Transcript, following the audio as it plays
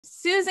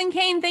Susan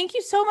Cain, thank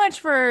you so much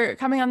for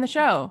coming on the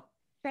show.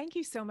 Thank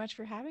you so much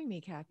for having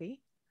me,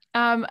 Kathy.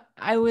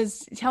 I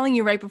was telling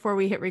you right before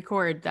we hit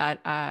record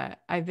that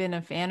I've been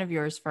a fan of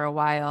yours for a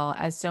while,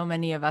 as so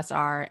many of us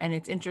are. And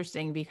it's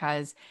interesting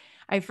because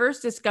I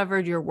first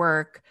discovered your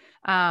work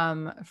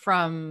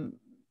from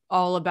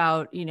all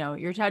about,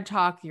 your TED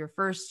Talk, your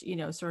first,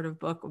 sort of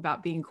book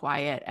about being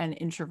quiet and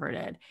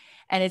introverted.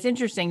 And it's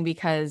interesting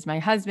because my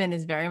husband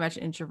is very much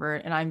an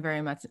introvert and I'm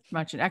very much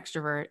an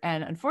extrovert.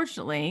 And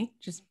unfortunately,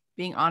 just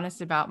being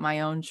honest about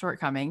my own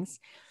shortcomings,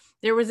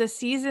 there was a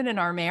season in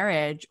our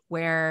marriage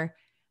where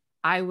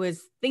I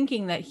was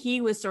thinking that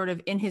he was sort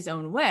of in his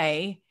own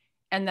way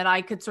and that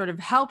I could sort of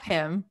help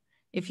him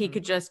if he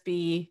could just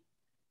be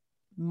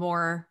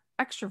more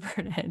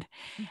extroverted.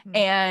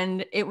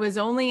 And it was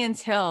only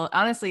until,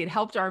 honestly, it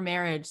helped our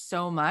marriage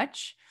so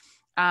much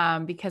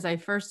because I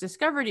first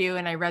discovered you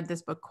and I read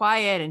this book,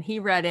 Quiet, and he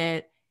read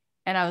it.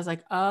 And I was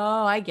like,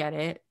 oh, I get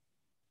it.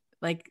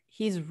 Like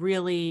he's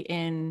really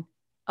in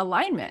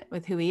alignment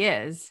with who he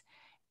is.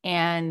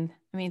 And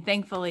I mean,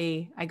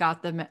 thankfully, I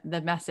got the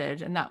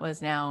message, and that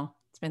was now.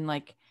 It's been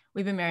like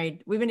we've been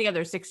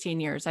together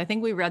 16 years. I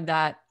think we read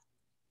that.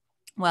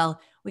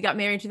 Well, we got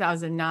married in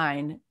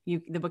 2009.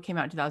 The book came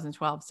out in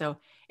 2012, so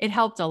it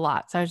helped a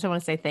lot. So I just want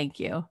to say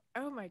thank you.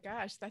 Oh my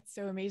gosh, that's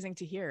so amazing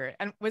to hear.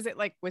 And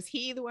was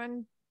he the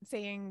one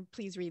saying,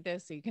 please read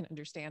this so you can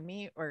understand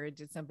me? Or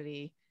did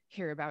somebody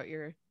hear about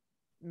your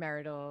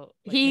marital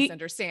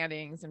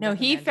misunderstandings and no,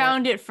 he recommend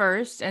found it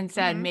first and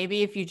said, Mhm.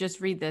 maybe if you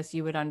just read this,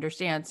 you would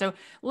understand. So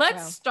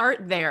let's Wow.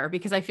 start there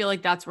because I feel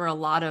like that's where a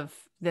lot of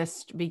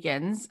this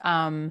begins.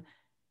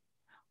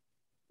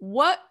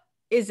 What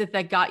is it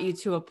that got you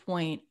to a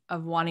point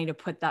of wanting to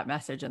put that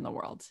message in the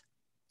world?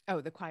 Oh,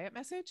 the quiet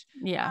message.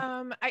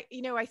 Yeah.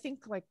 I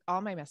think like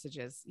all my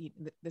messages,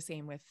 the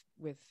same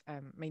with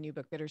my new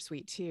book,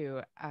 Bittersweet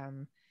too.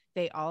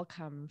 They all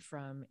come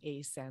from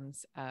a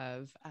sense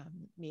of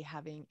me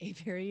having a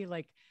very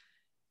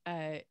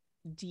uh,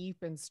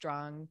 deep and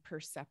strong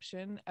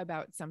perception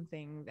about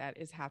something that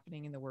is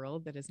happening in the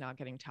world that is not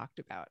getting talked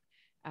about.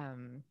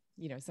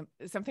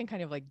 Something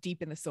kind of like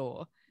deep in the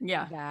soul.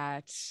 Yeah.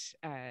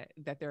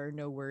 That there are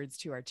no words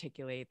to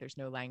articulate. There's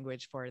no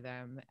language for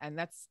them. And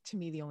that's to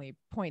me the only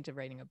point of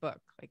writing a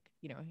book. Like,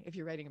 if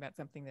you're writing about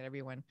something that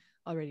everyone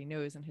already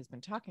knows and has been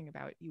talking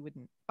about, you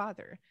wouldn't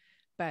bother.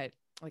 But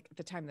like at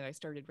the time that I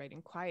started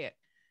writing Quiet,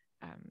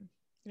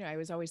 I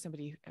was always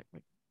somebody,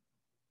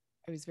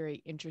 I was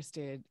very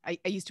interested. I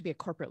used to be a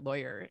corporate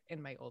lawyer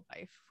in my old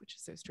life, which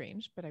is so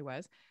strange, but I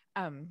was.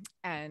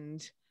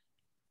 And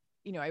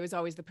I was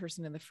always the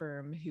person in the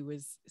firm who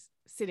was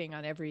sitting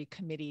on every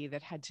committee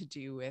that had to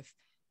do with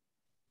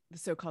the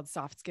so-called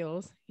soft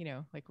skills.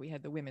 Like we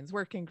had the women's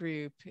working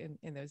group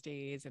in those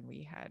days, and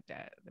we had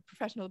the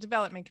professional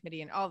development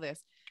committee and all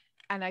this.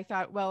 And I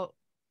thought, well,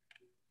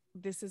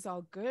 this is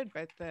all good,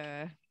 but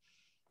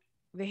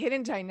the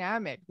hidden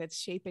dynamic that's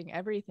shaping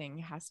everything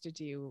has to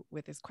do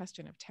with this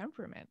question of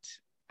temperament,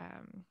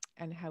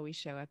 and how we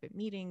show up at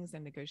meetings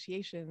and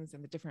negotiations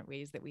and the different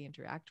ways that we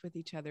interact with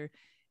each other.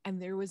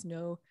 And there was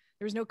no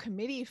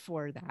committee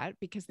for that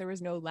because there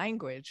was no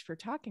language for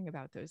talking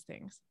about those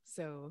things.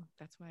 So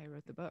that's why I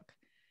wrote the book.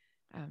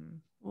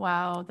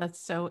 Wow, that's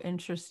so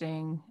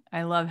interesting.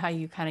 I love how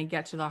you kind of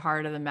get to the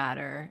heart of the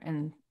matter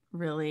and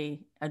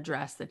really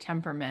address the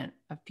temperament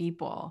of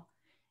people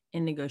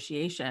in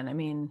negotiation. I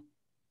mean,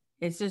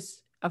 it's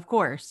just, of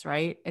course,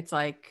 right? It's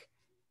like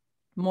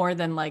more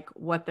than like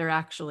what they're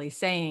actually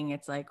saying.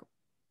 It's like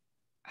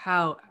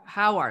how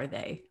are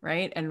they,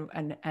 right?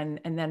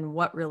 And then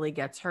what really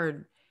gets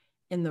heard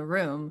in the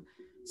room.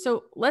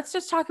 So let's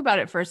just talk about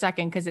it for a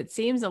second because it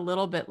seems a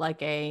little bit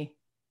like a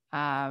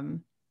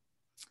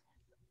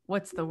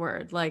what's the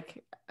word?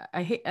 Like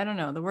I don't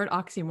know, the word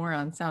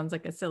oxymoron sounds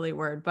like a silly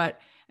word,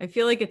 but I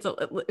feel like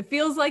it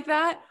feels like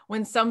that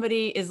when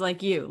somebody is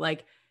like you,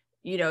 like,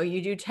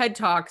 you do TED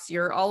Talks,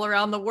 you're all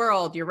around the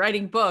world, you're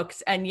writing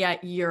books, and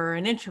yet you're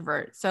an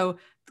introvert. So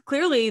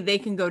clearly they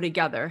can go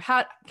together.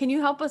 How can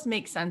you help us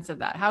make sense of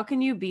that? How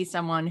can you be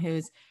someone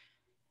who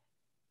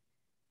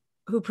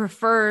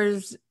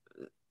prefers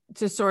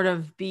to sort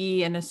of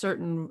be in a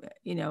certain,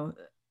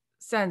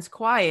 sense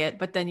quiet,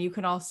 but then you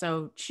can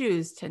also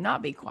choose to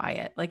not be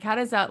quiet? Like, how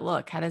does that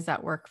look? How does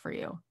that work for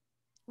you?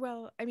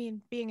 Well, I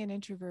mean, being an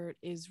introvert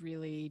is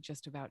really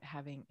just about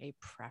having a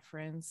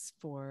preference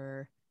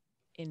for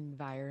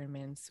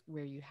environments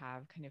where you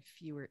have kind of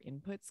fewer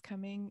inputs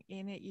coming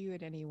in at you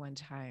at any one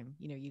time.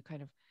 You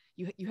kind of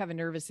you have a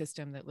nervous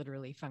system that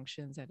literally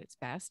functions at its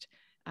best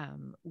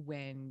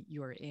when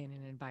you're in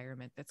an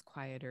environment that's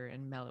quieter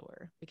and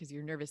mellower, because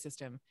your nervous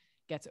system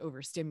gets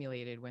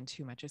overstimulated when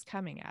too much is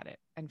coming at it.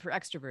 And for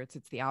extroverts,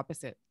 it's the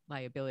opposite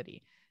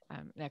liability.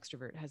 An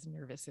extrovert has a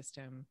nervous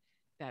system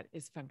that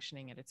is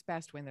functioning at its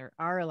best when there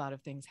are a lot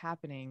of things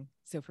happening.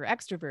 So for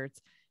extroverts,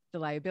 the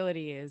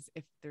liability is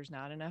if there's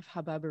not enough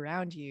hubbub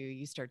around you,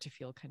 you start to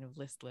feel kind of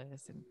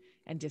listless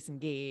and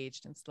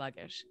disengaged and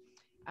sluggish.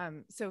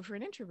 So for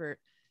an introvert,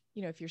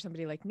 if you're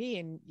somebody like me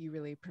and you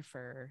really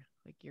prefer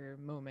like your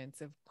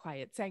moments of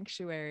quiet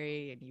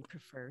sanctuary and you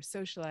prefer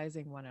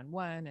socializing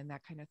one-on-one and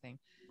that kind of thing,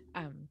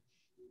 um,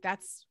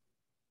 that's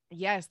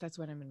yes, that's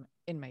when I'm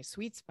in my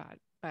sweet spot.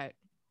 But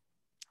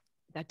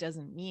that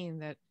doesn't mean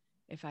that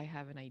if I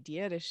have an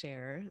idea to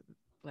share,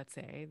 let's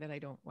say, that I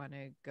don't want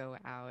to go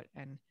out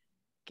and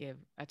give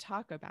a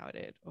talk about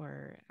it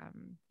or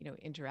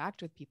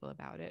interact with people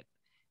about it.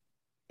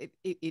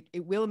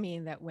 It will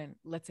mean that when,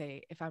 let's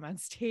say, if I'm on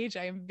stage,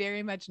 I am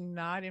very much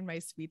not in my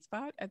sweet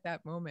spot at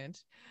that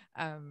moment,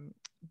 um,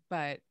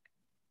 but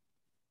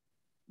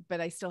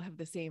I still have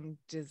the same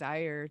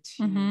desire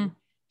Mm-hmm. to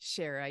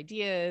share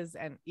ideas,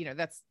 and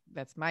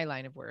that's my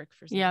line of work.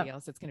 For somebody Yep.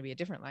 else, it's going to be a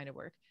different line of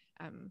work.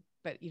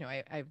 But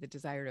I have the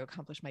desire to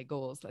accomplish my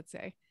goals, let's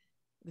say,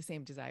 the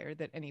same desire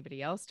that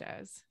anybody else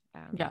does.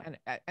 Yeah.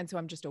 And so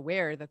I'm just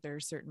aware that there are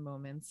certain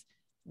moments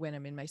when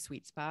I'm in my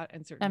sweet spot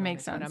and certain That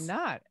makes moments when I'm sense.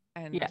 not.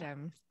 And Yeah.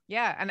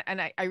 yeah,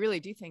 and I really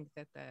do think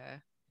that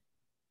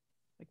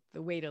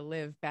the way to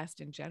live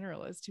best in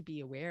general is to be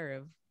aware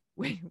of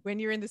when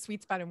you're in the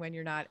sweet spot and when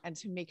you're not, and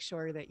to make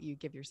sure that you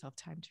give yourself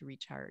time to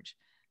recharge,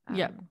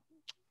 Yep. um,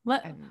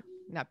 Let and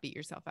not beat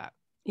yourself up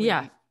when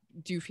Yeah.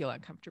 you do feel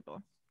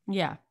uncomfortable.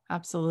 Yeah,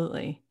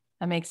 absolutely.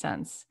 That makes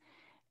sense.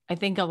 I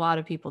think a lot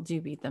of people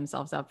do beat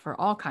themselves up for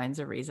all kinds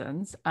of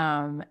reasons.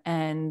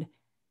 And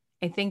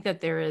I think that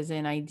there is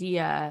an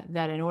idea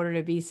that in order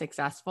to be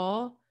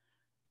successful,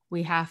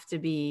 we have to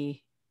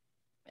be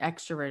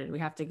extroverted. We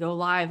have to go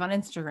live on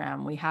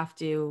Instagram. We have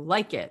to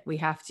like it. We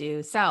have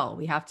to sell.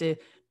 We have to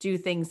do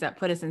things that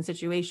put us in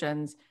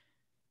situations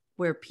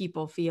where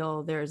people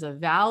feel there's a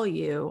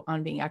value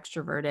on being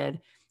extroverted.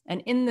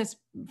 And in this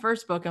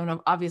first book, and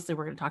obviously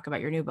we're going to talk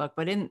about your new book,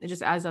 but in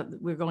just as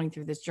we're going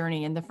through this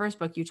journey, in the first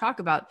book, you talk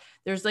about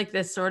there's like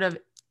this sort of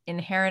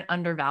inherent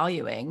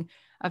undervaluing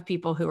of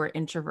people who are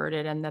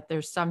introverted, and that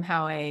there's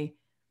somehow a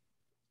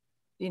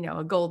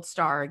gold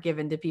star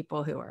given to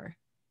people who are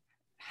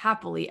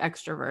happily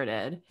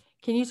extroverted.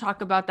 Can you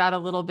talk about that a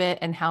little bit,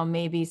 and how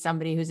maybe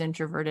somebody who's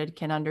introverted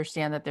can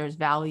understand that there's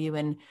value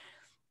in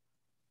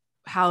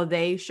how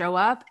they show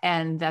up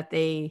and that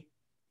they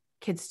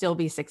could still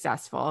be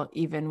successful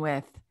even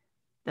with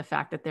the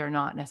fact that they're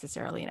not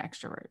necessarily an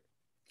extrovert?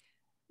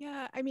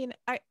 Yeah, I mean,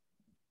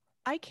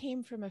 I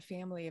came from a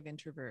family of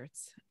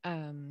introverts,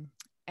 and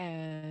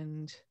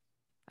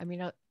I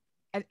mean,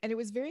 and it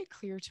was very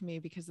clear to me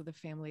because of the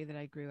family that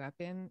I grew up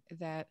in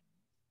that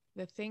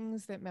the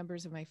things that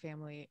members of my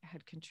family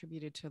had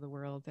contributed to the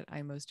world that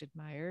I most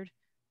admired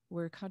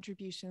were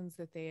contributions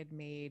that they had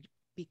made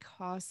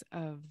because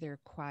of their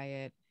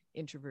quiet,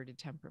 introverted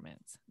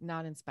temperaments,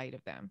 not in spite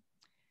of them.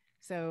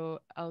 So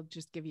I'll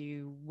just give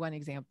you one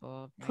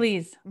example of my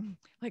Please.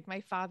 like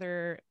my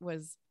father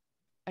was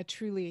a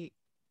truly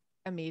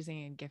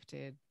amazing and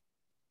gifted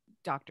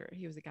doctor.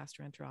 He was a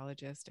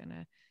gastroenterologist and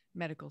a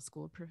medical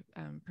school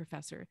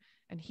professor,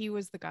 and he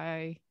was the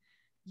guy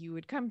you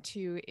would come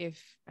to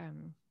if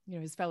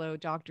his fellow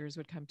doctors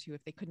would come to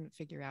if they couldn't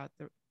figure out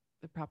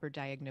the proper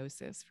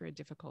diagnosis for a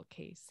difficult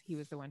case. He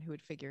was the one who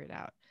would figure it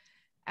out.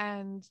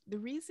 And the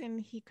reason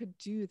he could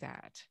do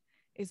that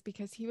is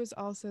because he was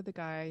also the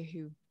guy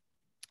who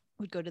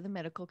would go to the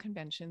medical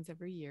conventions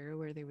every year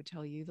where they would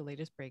tell you the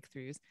latest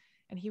breakthroughs.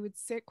 And he would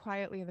sit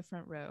quietly in the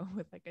front row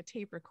with like a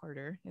tape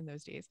recorder in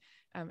those days,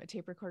 a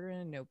tape recorder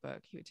and a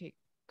notebook. He would take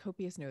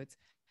copious notes.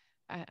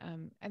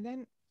 And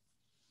then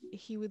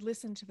he would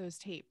listen to those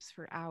tapes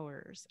for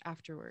hours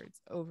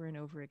afterwards, over and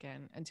over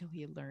again, until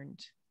he had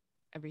learned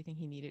everything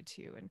he needed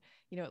to. And,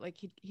 like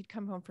he'd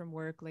come home from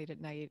work late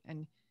at night,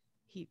 and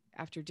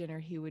after dinner,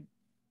 he would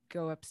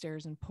go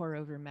upstairs and pore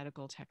over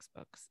medical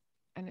textbooks.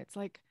 And it's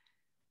like,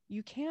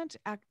 you can't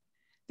act,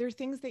 there are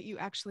things that you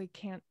actually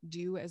can't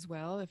do as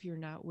well if you're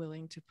not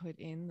willing to put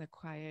in the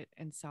quiet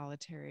and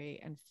solitary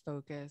and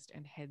focused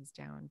and heads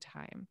down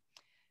time.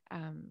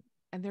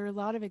 And there are a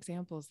lot of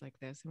examples like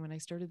this. And when I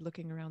started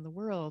looking around the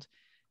world,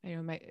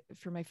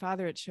 for my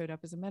father, it showed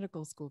up as a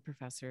medical school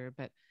professor,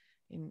 but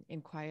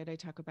in quiet, I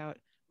talk about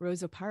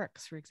Rosa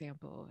Parks, for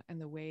example, and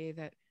the way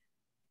that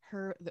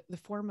the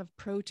form of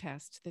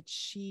protest that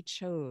she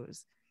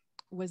chose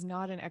was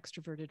not an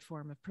extroverted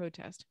form of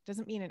protest.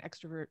 Doesn't mean an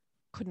extrovert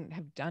couldn't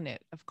have done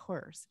it, of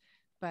course,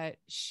 but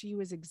she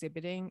was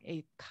exhibiting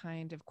a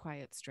kind of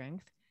quiet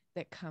strength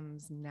that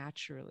comes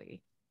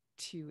naturally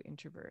to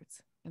introverts.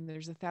 And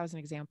there's 1,000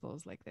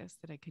 examples like this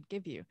that I could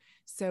give you.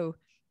 So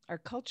our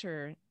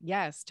culture,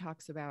 yes,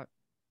 talks about,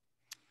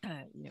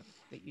 that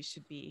you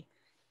should be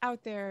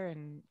out there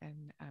and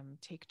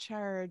take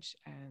charge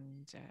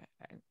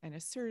and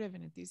assertive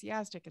and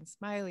enthusiastic and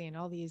smiley and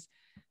all these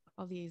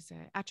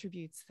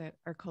attributes that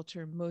our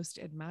culture most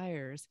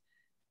admires.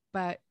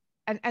 But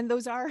and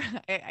those are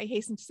I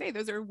hasten to say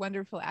those are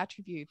wonderful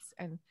attributes.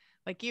 And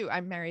like you,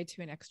 I'm married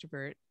to an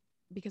extrovert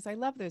because I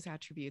love those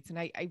attributes, and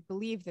I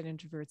believe that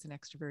introverts and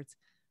extroverts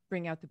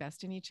bring out the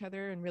best in each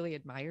other and really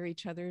admire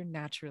each other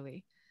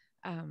naturally.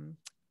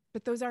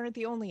 But those aren't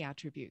the only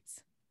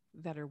attributes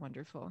that are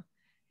wonderful,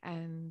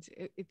 and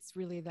it's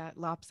really that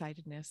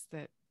lopsidedness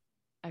that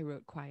I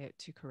wrote Quiet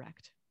to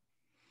correct.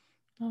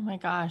 Oh my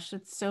gosh,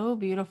 it's so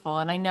beautiful.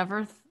 And I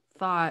never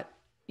thought,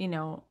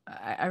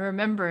 I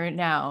remember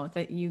now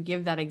that you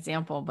give that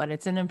example, but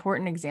it's an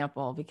important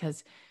example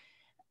because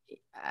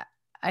I,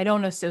 I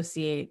don't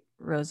associate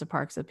Rosa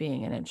Parks with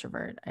being an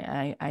introvert.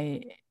 I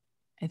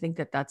think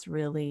that that's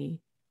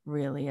really,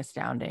 really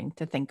astounding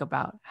to think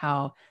about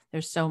how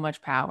there's so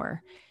much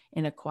power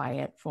in a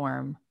quiet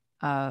form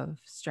of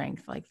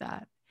strength like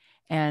that.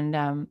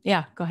 And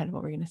yeah, go ahead.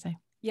 What were you going to say?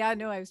 Yeah,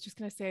 no, I was just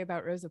going to say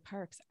about Rosa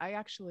Parks.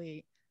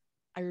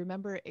 I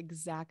remember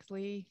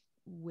exactly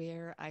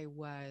where I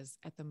was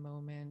at the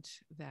moment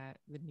that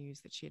the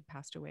news that she had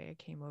passed away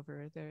came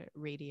over the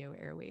radio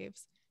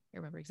airwaves. I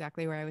remember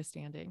exactly where I was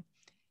standing.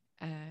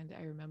 And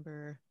I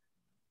remember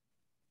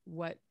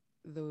what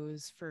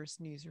those first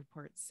news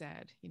reports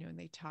said, and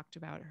they talked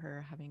about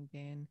her having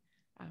been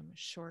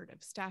short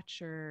of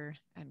stature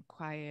and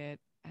quiet.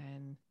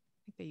 And I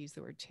think they used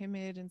the word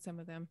timid in some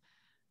of them.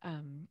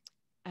 Um,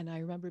 and I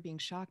remember being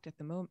shocked at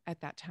the moment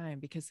at that time,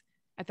 because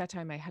at that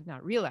time I had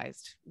not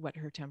realized what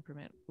her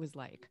temperament was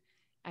like.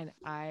 And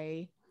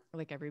I,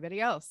 like everybody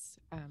else,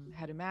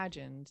 had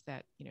imagined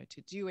that,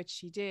 to do what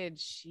she did,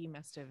 she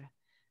must have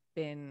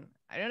been,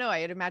 I don't know, I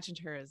had imagined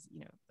her as,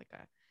 like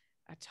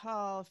a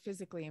tall,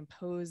 physically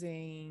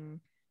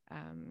imposing,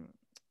 um,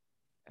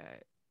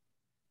 uh,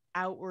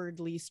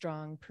 outwardly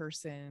strong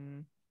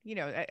person.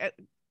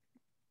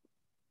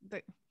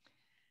 The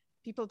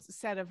people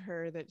said of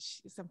her that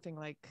something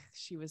like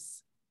she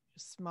was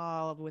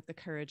small with the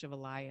courage of a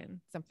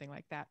lion, something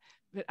like that.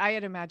 But I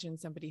had imagined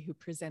somebody who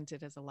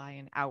presented as a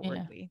lion Yeah.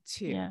 outwardly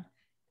too. Yeah.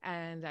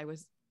 And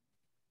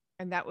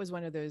and that was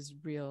one of those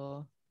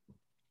real,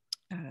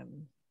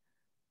 um,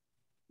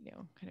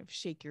 kind of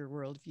shake your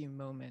worldview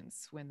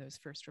moments when those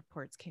first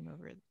reports came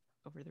over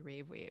the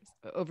rave waves,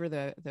 over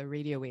the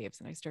radio waves.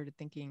 And I started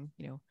thinking,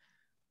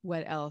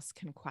 what else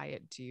can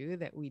quiet do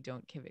that we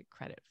don't give it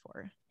credit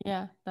for?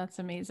 Yeah, that's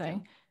So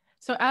amazing.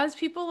 So as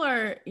people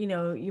are,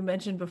 you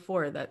mentioned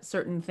before that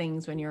certain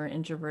things when you're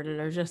introverted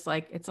are just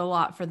like it's a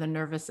lot for the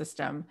nervous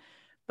system,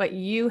 but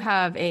you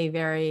have a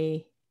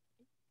very,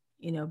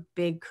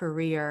 big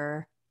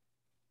career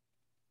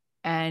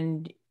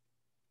and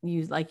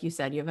you like you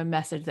said you have a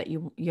message that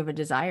you have a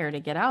desire to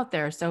get out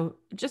there. So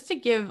just to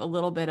give a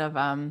little bit of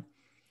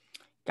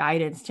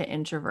guidance to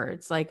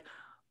introverts, like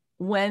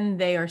when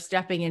they are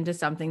stepping into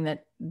something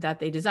that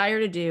they desire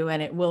to do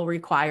and it will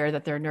require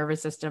that their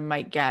nervous system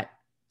might get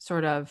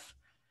sort of,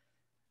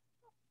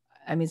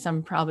 I mean,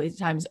 some probably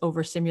times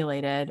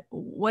overstimulated.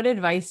 What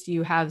advice do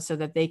you have so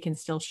that they can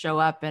still show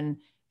up and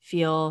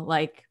feel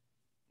like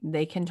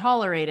they can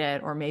tolerate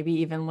it or maybe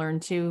even learn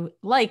to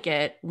like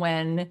it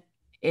when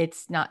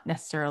it's not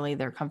necessarily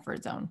their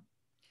comfort zone?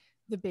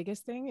 the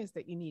biggest thing is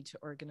that you need to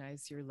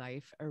organize your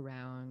life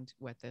around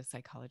what the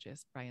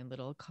psychologist Brian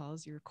Little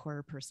calls your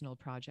core personal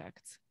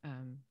projects.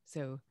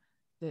 So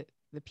the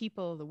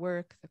people, the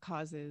work, the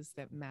causes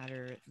that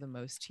matter the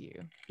most to you,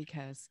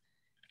 because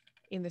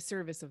in the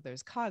service of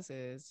those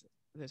causes,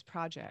 those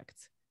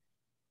projects,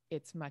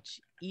 it's much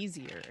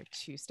easier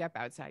to step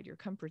outside your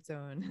comfort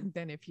zone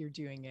than if you're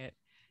doing it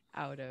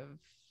out of,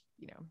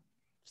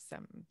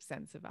 some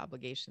sense of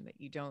obligation that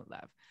you don't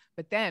love.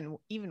 But then,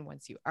 even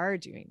once you are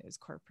doing those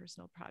core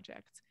personal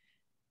projects,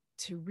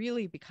 to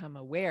really become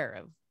aware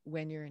of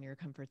when you're in your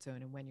comfort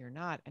zone and when you're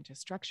not, and to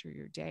structure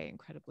your day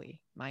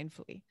incredibly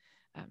mindfully.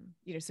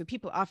 So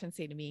people often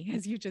say to me,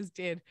 as you just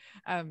did,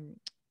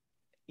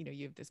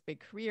 you have this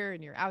big career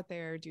and you're out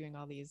there doing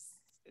all these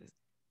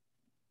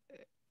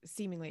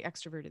seemingly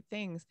extroverted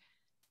things.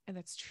 And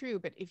that's true.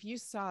 But if you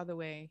saw the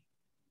way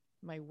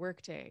my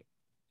workday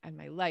and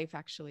my life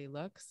actually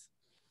looks,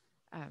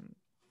 um,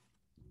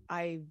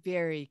 I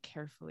very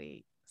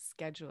carefully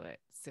schedule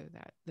it so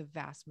that the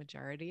vast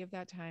majority of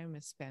that time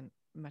is spent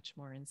much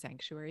more in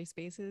sanctuary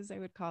spaces, I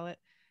would call it,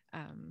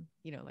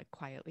 like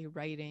quietly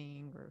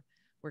writing or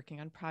working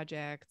on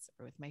projects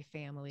or with my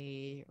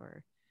family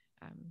or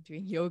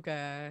doing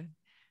yoga,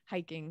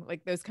 hiking,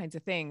 like those kinds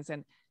of things.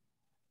 And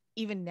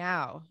even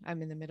now,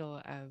 I'm in the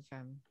middle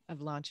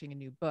of launching a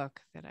new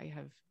book that I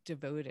have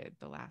devoted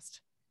the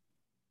last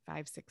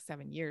 5, 6,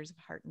 7 years of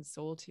heart and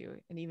soul to.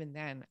 And even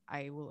then,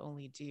 I will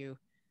only do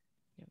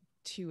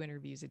 2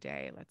 interviews a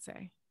day, let's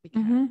say,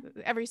 because Mm-hmm.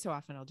 every so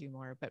often I'll do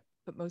more, but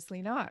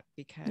mostly not,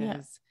 Yeah.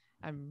 because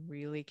I'm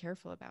really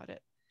careful about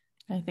it.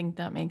 I think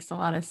that makes a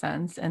lot of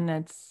sense. And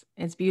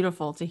it's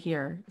beautiful to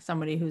hear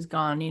somebody who's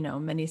gone,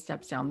 many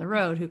steps down the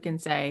road who can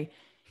say,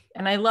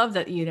 and I love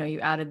that, you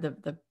added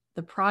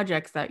the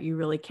projects that you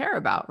really care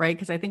about, right?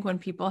 Because I think when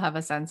people have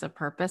a sense of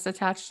purpose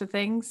attached to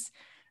things,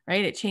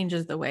 right, it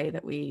changes the way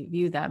that we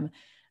view them.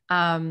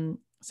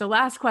 So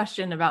last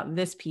question about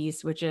this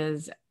piece, which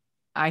is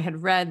I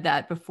had read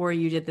that before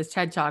you did this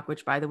TED Talk,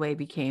 which by the way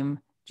became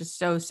just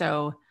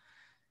so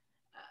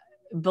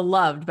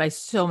beloved by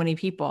so many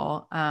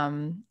people.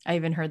 I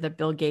even heard that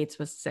Bill Gates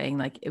was saying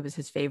like it was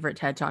his favorite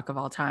TED Talk of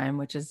all time,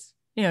 which is,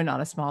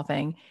 not a small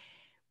thing.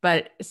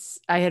 But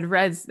I had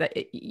read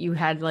that you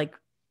had like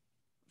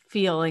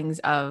feelings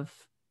of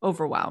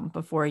overwhelm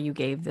before you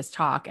gave this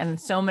talk.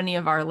 And so many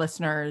of our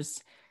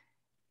listeners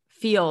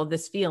feel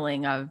this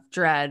feeling of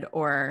dread,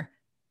 or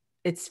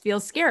it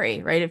feels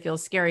scary, right? It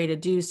feels scary to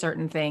do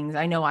certain things.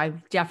 I know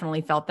I've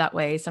definitely felt that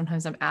way.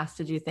 Sometimes I'm asked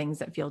to do things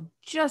that feel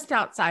just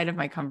outside of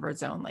my comfort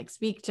zone, like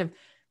speak to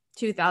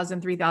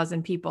 2,000,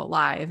 3,000 people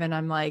live. And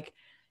I'm like,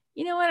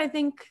 you know what? I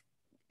think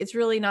it's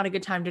really not a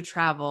good time to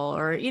travel.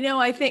 Or,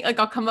 I think like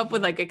I'll come up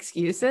with like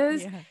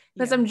excuses Yeah.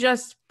 because Yeah. I'm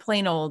just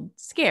plain old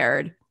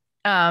scared.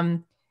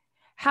 Um,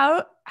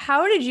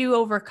 how did you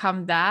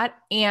overcome that?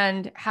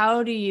 And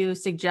how do you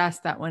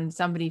suggest that when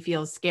somebody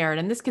feels scared,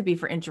 and this could be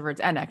for introverts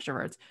and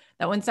extroverts,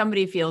 that when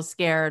somebody feels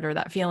scared, or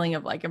that feeling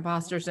of like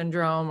imposter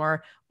syndrome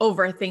or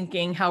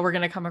overthinking how we're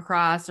going to come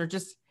across, or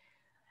just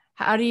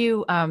how do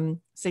you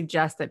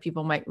suggest that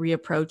people might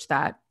reapproach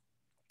that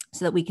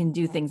so that we can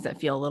do things that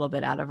feel a little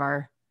bit out of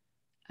our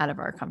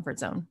comfort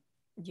zone?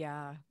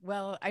 Yeah.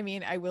 Well, I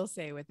mean, I will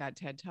say with that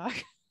TED talk,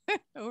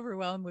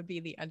 overwhelm would be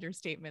the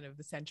understatement of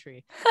the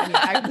century. I mean,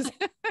 I was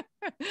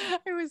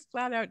I was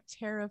flat out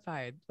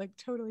terrified, like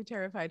totally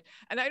terrified.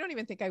 And I don't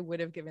even think I would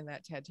have given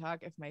that TED talk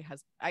if my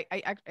husband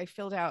I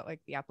filled out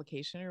like the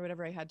application or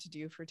whatever I had to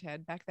do for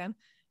TED back then.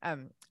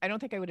 I don't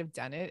think I would have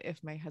done it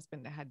if my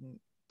husband hadn't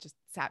just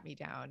sat me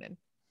down and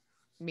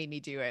made me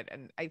do it.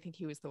 And I think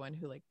he was the one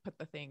who like put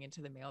the thing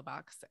into the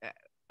mailbox.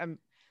 I'm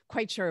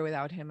quite sure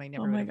without him, I Oh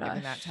never would my have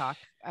given that gosh.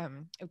 talk.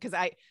 Because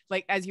I,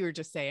 like, as you were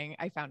just saying,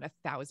 I found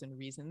 1,000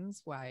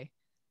 reasons why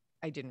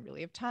I didn't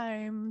really have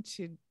time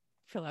to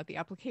fill out the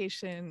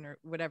application or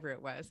whatever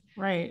it was.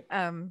 Right.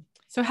 Um,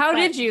 So how but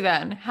did you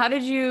then? How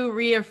did you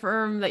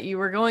reaffirm that you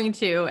were going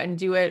to and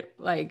do it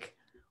like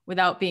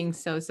without being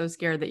so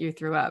scared that you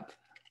threw up?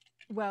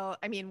 well,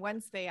 I mean,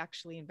 once they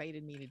actually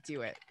invited me to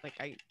do it, like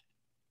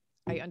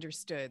I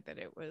understood that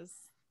it was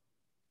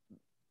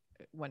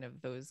one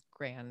of those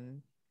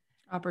grand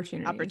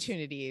Opportunities.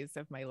 opportunities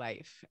of my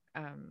life.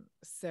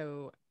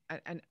 So,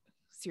 and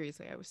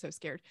seriously, I was so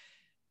scared.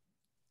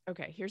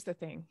 Okay, here's the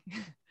thing.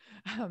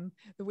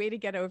 The way to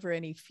get over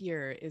any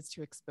fear is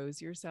to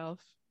expose yourself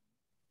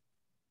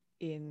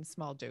in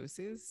small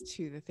doses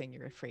to the thing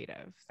you're afraid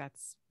of.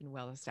 That's been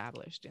well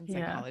established in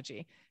Yeah.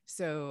 psychology.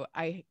 So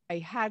I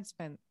had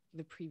spent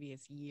the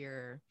previous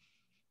year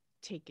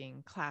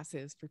taking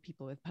classes for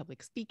people with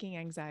public speaking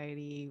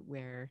anxiety,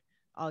 where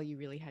all you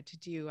really had to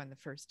do on the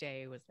first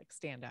day was like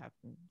stand up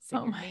and say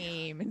Oh your my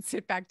name and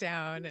sit back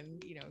down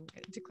and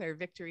declare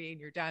victory and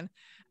you're done.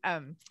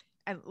 And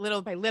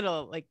little by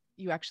little, like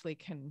you actually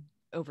can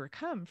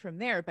overcome from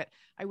there. But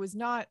I was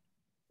not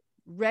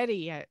ready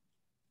yet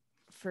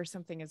for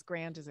something as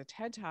grand as a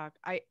TED talk.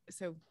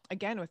 So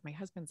again, with my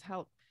husband's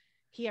help,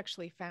 he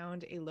actually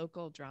found a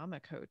local drama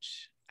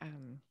coach.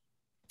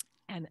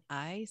 And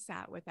I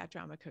sat with that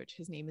drama coach.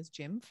 His name is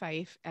Jim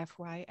Fife,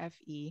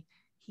 Fyfe.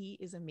 He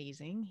is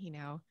amazing. He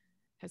now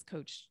has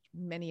coached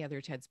many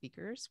other TED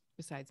speakers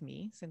besides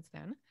me since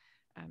then,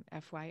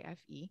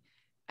 Fyfe.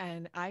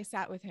 And I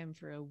sat with him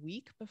for a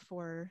week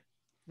before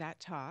that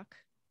talk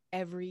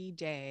every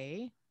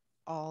day,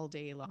 all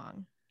day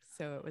long.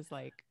 So it was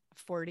like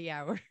 40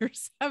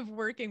 hours of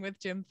working with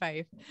Jim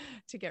Fife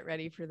to get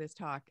ready for this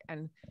talk.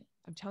 And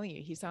I'm telling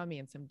you, he saw me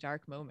in some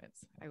dark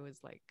moments. I was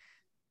like,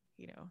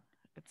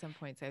 at some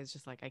points I was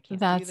just like, I can't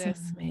do That's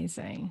this.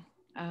 amazing.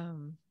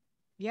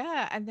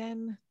 Yeah. And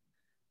then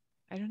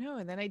I don't know.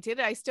 And then I did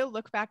it. I still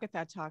look back at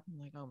that talk. I'm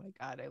like, oh my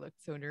God, I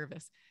looked so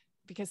nervous,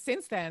 because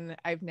since then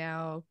I've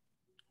now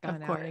Of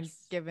gone out and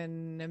course.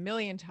 given a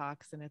million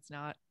talks and it's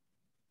not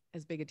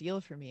as big a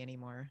deal for me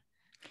anymore.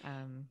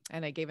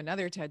 And I gave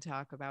another TED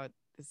talk about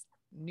this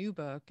new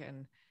book.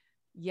 And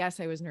yes,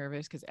 I was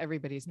nervous because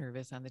everybody's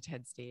nervous on the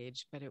TED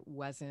stage, but it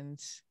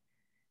wasn't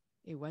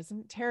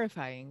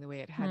terrifying the way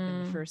it had been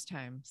the first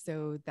time.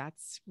 So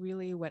that's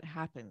really what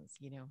happens,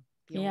 the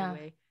only Yeah.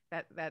 way,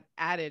 that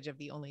adage of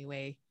the only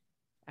way,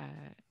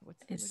 what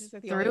is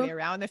it? The only Through. way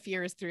around the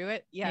fear is through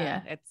it.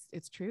 Yeah, Yeah.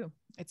 it's true.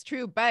 It's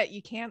true, but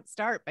you can't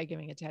start by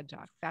giving a TED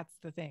talk. That's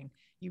the thing.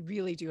 You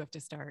really do have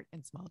to start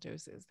in small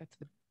doses. That's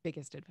the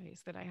biggest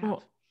advice that I have.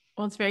 Well,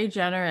 it's very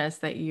generous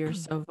that you're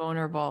so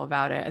vulnerable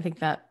about it. I think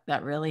that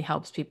really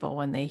helps people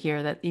when they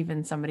hear that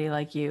even somebody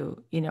like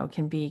you,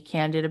 can be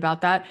candid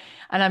about that.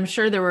 And I'm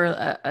sure there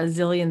were a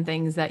zillion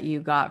things that you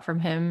got from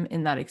him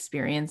in that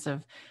experience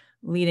of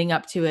leading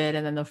up to it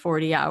and then the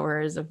 40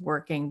 hours of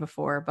working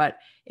before. But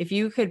if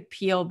you could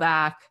peel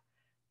back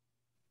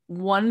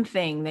one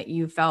thing that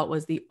you felt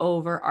was the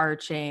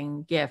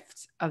overarching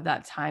gift of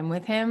that time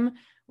with him,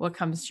 what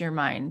comes to your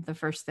mind? The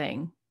first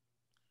thing.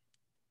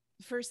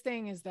 First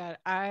thing is that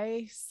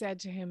I said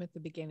to him at the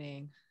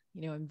beginning,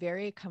 I'm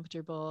very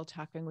comfortable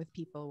talking with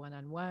people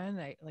one-on-one.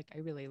 I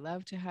really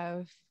love to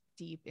have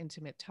deep,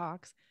 intimate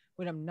talks.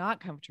 What I'm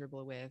not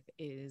comfortable with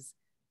is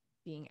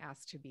being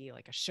asked to be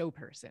like a show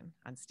person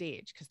on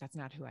stage, because that's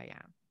not who I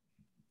am.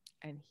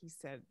 And he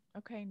said,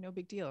 okay, no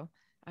big deal.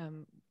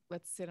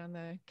 Let's sit on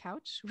the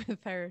couch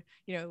with our,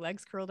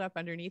 legs curled up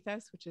underneath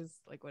us, which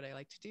is like what I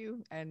like to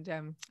do.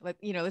 And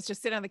let's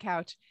just sit on the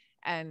couch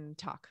and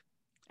talk,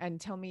 and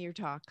tell me your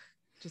talk,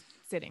 just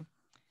sitting.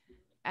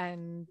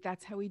 And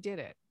that's how we did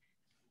it.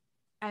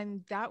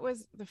 And that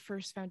was the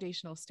first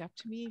foundational step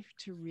to me,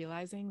 to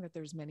realizing that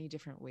there's many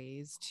different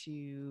ways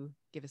to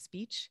give a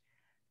speech.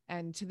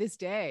 And to this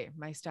day,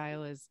 my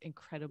style is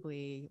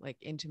incredibly like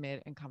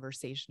intimate and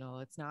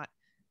conversational. I'm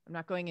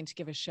not going in to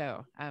give a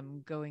show.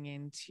 I'm going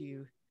in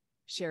to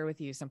share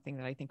with you something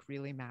that I think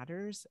really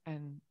matters,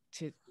 and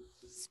to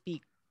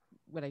speak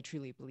what I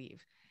truly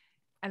believe.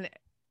 And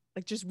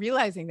like just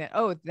realizing that,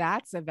 oh,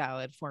 that's a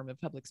valid form of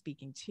public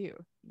speaking too.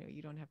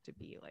 You don't have to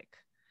be like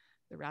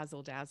the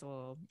razzle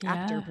dazzle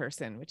actor Yeah.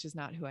 person, which is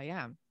not who I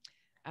am.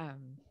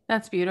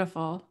 That's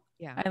beautiful.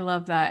 Yeah. I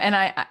love that. And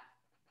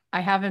I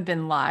haven't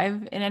been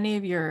live in any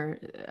of your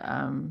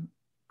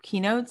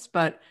keynotes,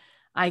 but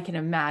I can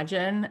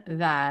imagine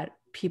that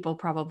people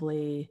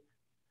probably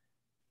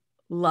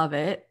love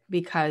it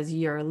because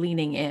you're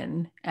leaning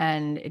in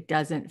and it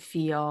doesn't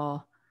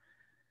feel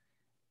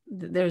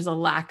there's a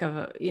lack of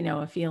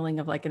a feeling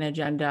of like an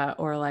agenda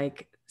or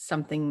like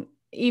something.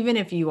 Even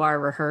if you are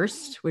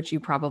rehearsed, which you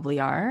probably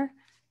are,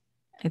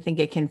 I think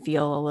it can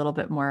feel a little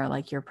bit more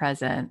like you're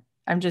present.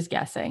 I'm just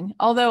guessing.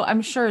 Although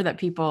I'm sure that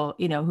people,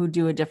 who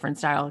do a different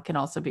style can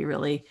also be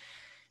really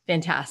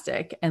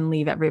fantastic and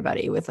leave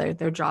everybody with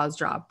their jaws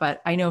dropped.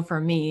 But I know for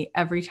me,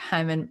 every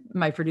time, and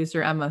my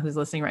producer Emma, who's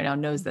listening right now,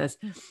 knows this,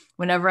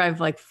 whenever I've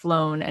like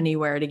flown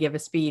anywhere to give a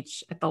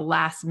speech at the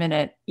last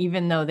minute,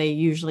 even though they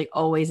usually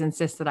always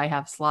insist that I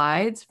have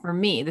slides, for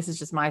me, this is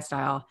just my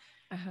style.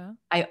 Uh-huh.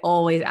 I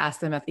always ask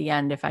them at the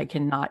end if I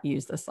cannot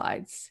use the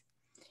slides,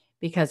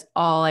 because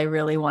all I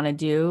really want to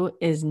do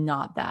is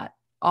not that.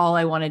 All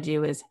I want to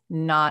do is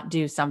not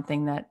do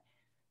something that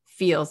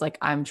feels like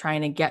I'm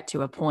trying to get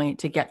to a point.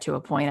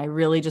 I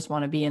really just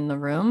want to be in the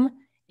room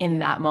in Yeah.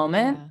 that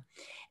moment.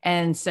 Yeah.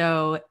 And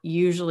so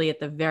usually at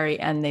the very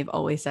end, they've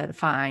always said,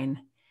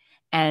 fine.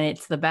 And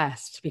it's the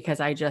best because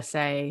I just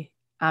say,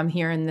 I'm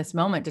here in this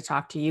moment to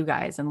talk to you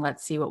guys and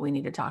let's see what we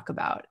need to talk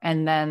about.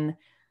 And then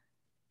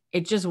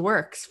it just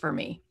works for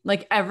me.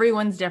 Like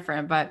everyone's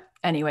different, but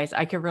anyways,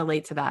 I could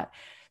relate to that.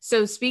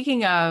 So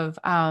speaking of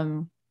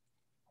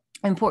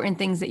important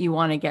things that you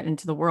want to get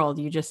into the world,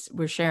 you just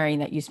were sharing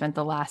that you spent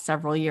the last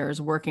several years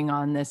working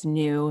on this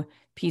new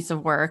piece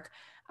of work,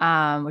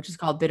 which is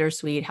called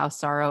Bittersweet, How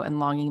Sorrow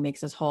and Longing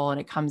Makes Us Whole. And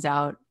it comes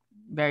out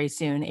very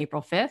soon,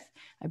 April 5th,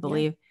 I Yeah,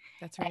 believe.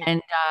 that's right.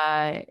 And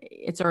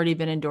it's already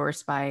been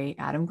endorsed by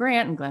Adam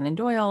Grant and Glennon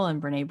Doyle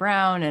and Brene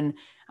Brown. And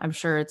I'm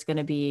sure it's going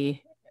to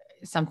be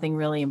something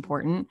really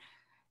important.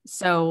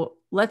 So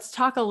let's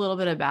talk a little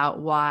bit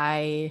about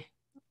why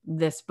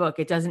this book.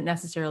 It doesn't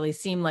necessarily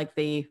seem like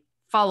the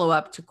follow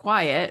up to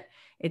Quiet.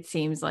 It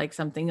seems like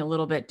something a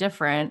little bit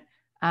different.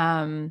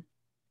 But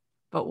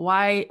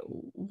why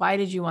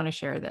did you want to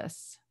share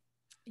this?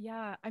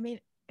 Yeah, I mean,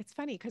 it's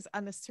funny because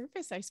on the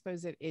surface, I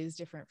suppose it is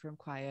different from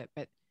Quiet,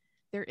 but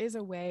there is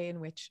a way in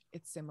which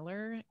it's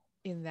similar,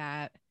 in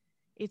that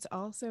it's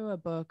also a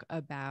book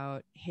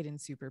about hidden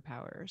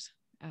superpowers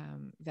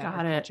that our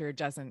Got it. culture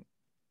doesn't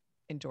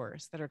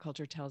endorse, that our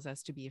culture tells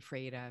us to be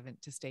afraid of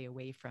and to stay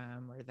away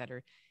from, or that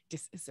are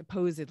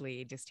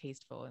supposedly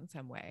distasteful in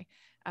some way.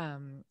 Got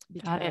it.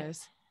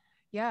 Because,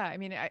 yeah, I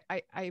mean,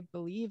 I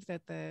believe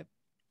that the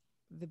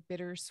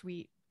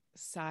bittersweet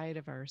side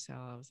of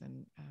ourselves,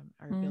 and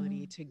our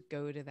ability to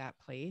go to that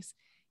place,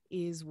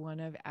 is one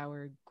of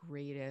our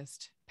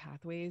greatest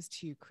pathways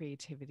to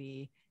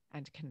creativity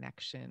and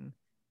connection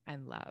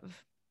and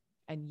love.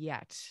 And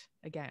yet,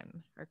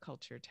 again, our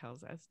culture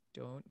tells us,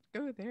 don't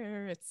go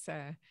there. It's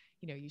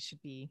you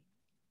should be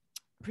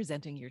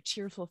presenting your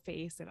cheerful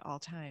face at all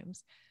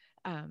times.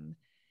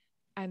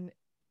 And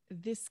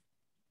this,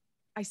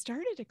 I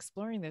started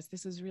exploring this.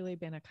 This has really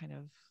been a kind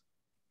of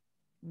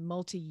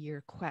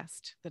multi-year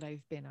quest that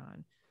I've been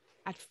on.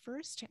 At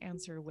first, to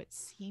answer what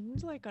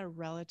seemed like a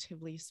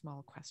relatively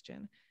small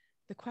question.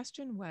 The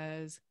question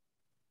was,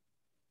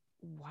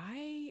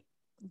 why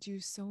do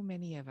so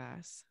many of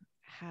us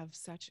have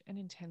such an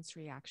intense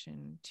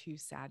reaction to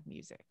sad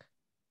music,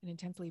 an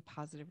intensely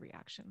positive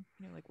reaction?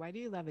 Like, why do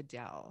you love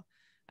Adele?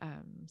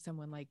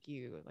 Someone Like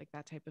You, like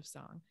that type of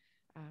song.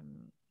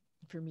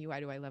 For me,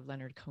 why do I love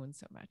Leonard Cohen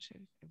so much?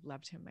 I've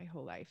loved him my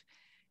whole life.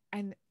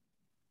 And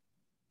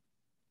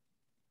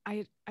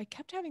I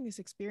kept having this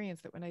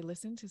experience that when I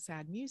listened to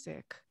sad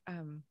music,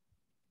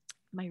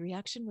 my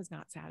reaction was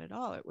not sad at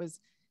all. It was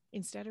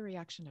instead a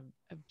reaction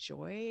of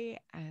joy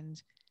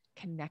and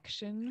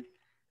connection,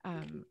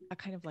 a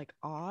kind of like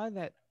awe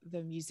that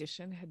the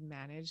musician had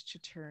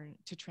managed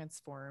to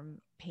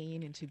transform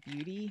pain into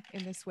beauty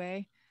in this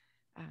way,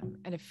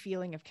 and a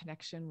feeling of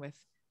connection with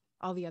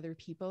all the other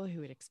people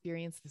who had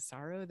experienced the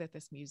sorrow that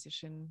this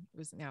musician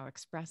was now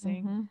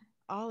expressing. Mm-hmm.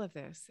 All of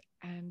this,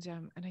 and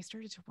I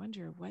started to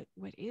wonder,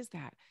 what is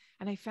that?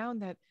 And I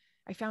found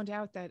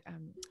out that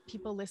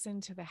people listen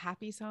to the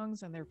happy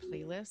songs on their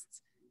playlists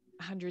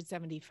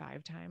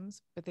 175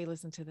 times, but they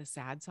listen to the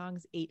sad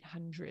songs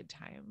 800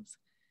 times.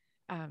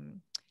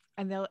 And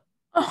they'll,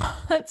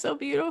 Oh, that's so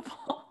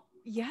beautiful.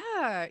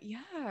 yeah,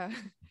 yeah.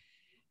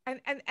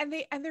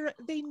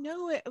 They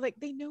know it, like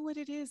they know what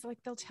it is.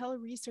 Like they'll tell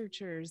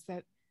researchers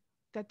that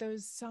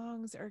those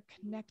songs are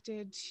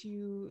connected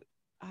to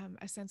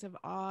a sense of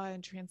awe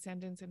and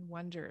transcendence and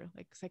wonder.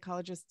 Like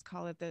psychologists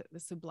call it the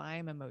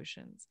sublime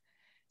emotions.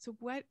 So,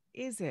 what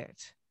is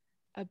it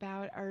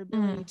about our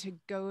ability to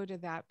go to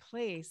that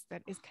place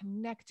that is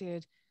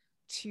connected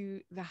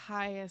to the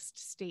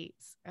highest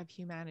states of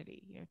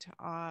humanity, to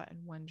awe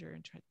and wonder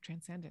and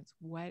transcendence?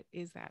 What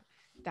is that?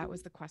 That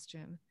was the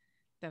question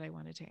that I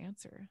wanted to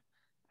answer.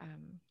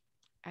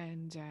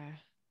 And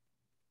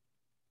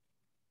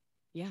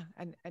yeah,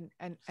 and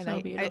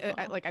So beautiful.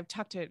 I like I've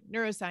talked to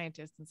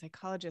neuroscientists and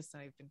psychologists,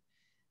 and I've been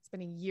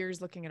spending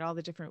years looking at all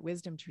the different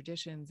wisdom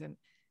traditions, and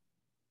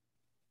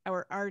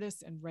our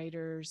artists and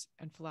writers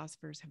and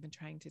philosophers have been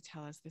trying to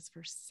tell us this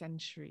for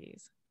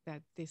centuries,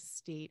 that this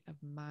state of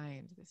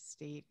mind, this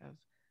state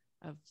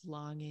of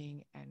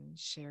longing and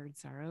shared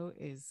sorrow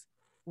is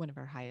one of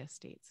our highest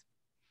states.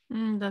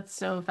 That's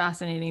so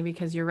fascinating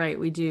because you're right.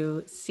 We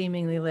do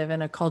seemingly live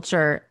in a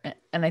culture,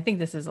 and I think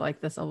this is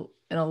like this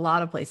in a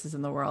lot of places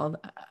in the world.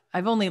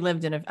 I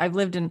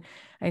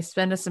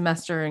spent a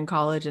semester in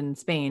college in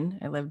Spain.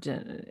 I lived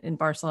in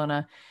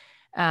Barcelona.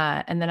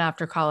 And then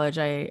after college,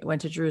 I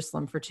went to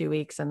Jerusalem for 2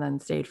 weeks and then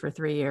stayed for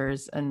 3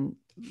 years and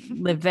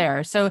lived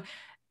there. So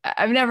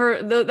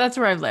that's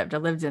where I've lived. I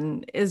lived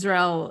in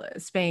Israel,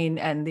 Spain,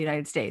 and the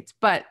United States.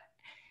 But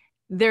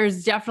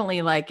there's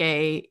definitely like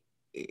a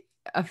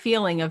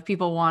feeling of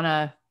people want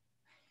to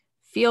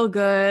feel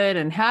good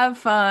and have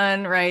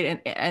fun,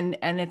 right?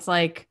 And it's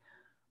like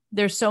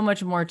there's so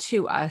much more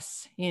to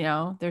us,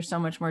 there's so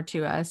much more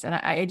to us. And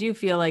I do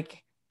feel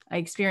like I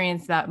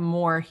experience that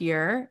more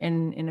here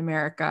in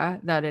America,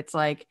 that it's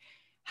like,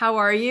 how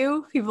are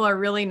you? People are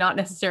really not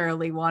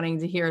necessarily wanting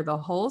to hear the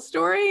whole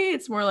story.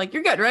 It's more like,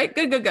 you're good, right?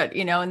 Good, good, good.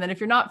 And then if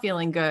you're not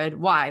feeling good,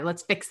 why?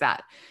 Let's fix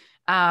that.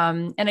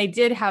 And I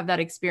did have that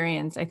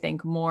experience, I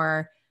think,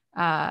 more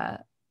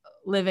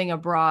living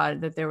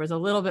abroad, that there was a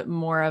little bit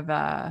more of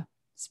a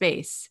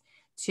space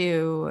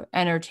to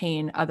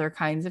entertain other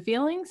kinds of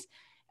feelings.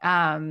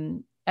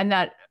 And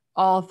that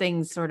all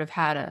things sort of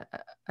had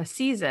a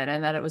season,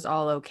 and that it was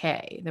all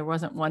okay. There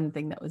wasn't one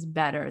thing that was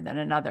better than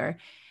another.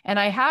 And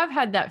I have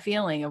had that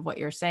feeling of what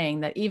you're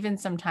saying, that even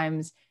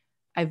sometimes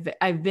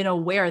I've been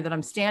aware that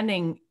I'm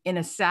standing in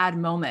a sad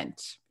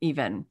moment.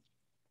 Even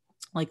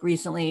like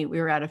recently we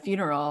were at a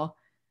funeral,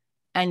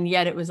 and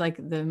yet it was like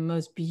the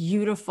most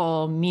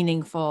beautiful,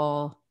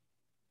 meaningful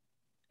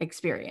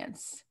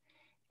experience.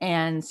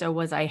 And so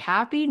was I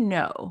happy?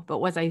 No. But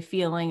was I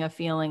feeling a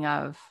feeling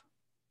of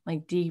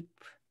like deep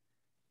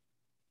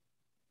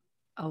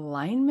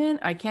alignment?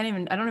 I don't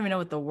even know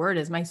what the word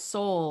is. My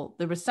soul,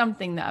 there was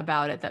something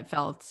about it that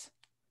felt,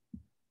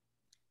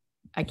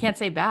 I can't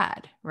say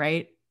bad,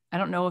 right? I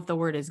don't know if the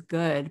word is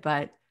good,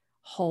 but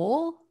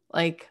whole,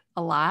 like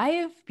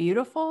alive,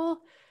 beautiful.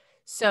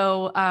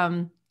 So,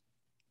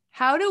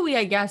 how do we,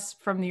 I guess,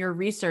 from your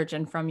research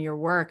and from your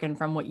work and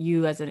from what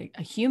you as a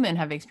human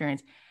have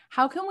experienced,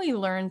 how can we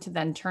learn to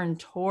then turn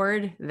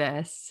toward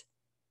this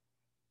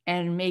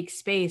and make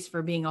space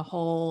for being a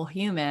whole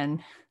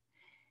human,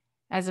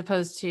 as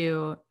opposed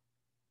to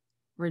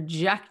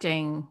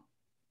rejecting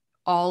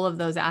all of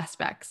those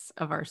aspects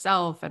of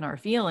ourself and our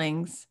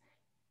feelings,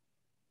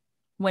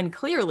 when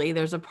clearly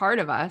there's a part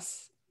of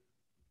us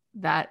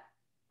that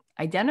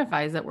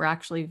identifies that we're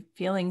actually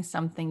feeling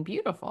something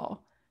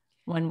beautiful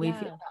when we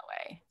feel that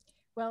way?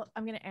 Well,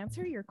 I'm going to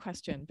answer your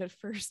question, but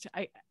first,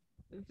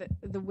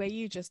 the way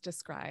you just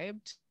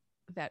described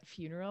that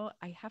funeral,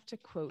 I have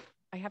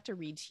to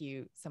read to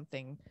you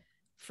something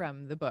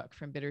from the book,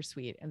 from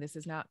Bittersweet. And this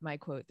is not my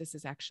quote. This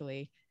is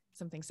actually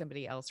something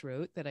somebody else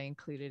wrote that I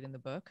included in the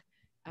book.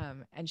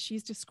 And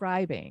she's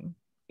describing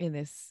in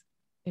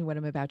what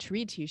I'm about to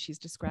read to you, she's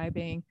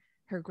describing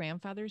her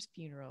grandfather's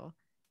funeral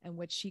and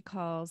what she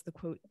calls the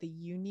quote, the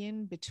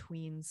union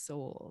between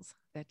souls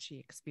that she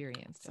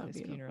experienced at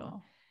this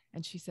funeral.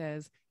 And she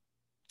says,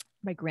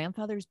 my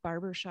grandfather's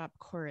barbershop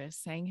chorus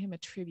sang him a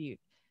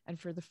tribute. And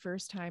for the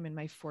first time in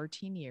my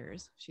 14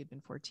 years, she had been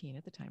 14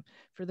 at the time,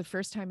 for the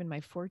first time in my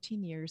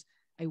 14 years,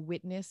 I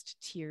witnessed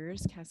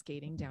tears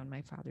cascading down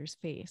my father's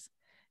face.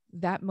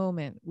 That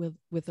moment,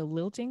 with a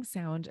lilting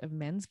sound of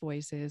men's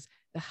voices,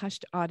 the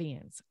hushed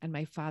audience, and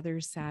my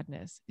father's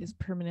sadness is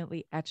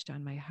permanently etched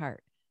on my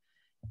heart.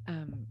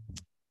 And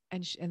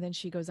then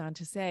she goes on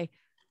to say,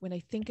 when I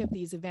think of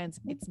these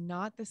events, it's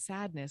not the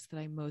sadness that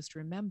I most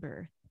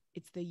remember.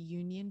 It's the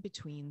union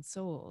between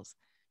souls.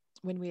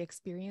 When we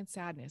experience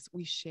sadness,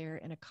 we share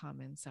in a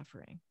common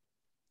suffering.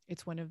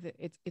 It's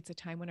a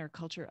time when our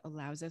culture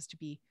allows us to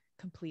be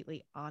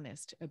completely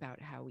honest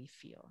about how we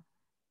feel.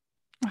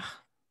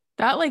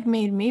 That like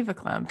made me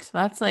verklempt.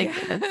 That's like,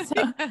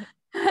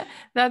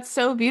 that's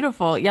so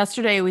beautiful.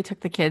 Yesterday we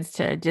took the kids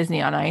to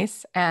Disney on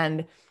Ice,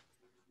 and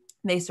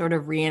they sort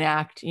of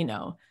reenact,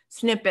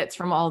 snippets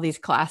from all these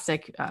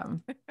classic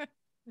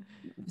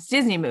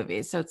Disney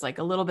movies. So it's like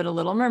a little bit of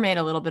Little Mermaid,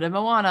 a little bit of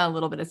Moana, a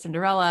little bit of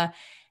Cinderella.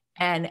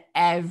 And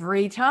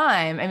every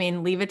time, I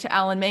mean, leave it to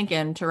Alan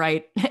Menken to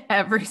write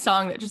every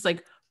song that just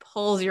like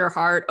pulls your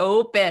heart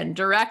open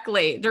direct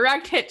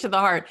hit to the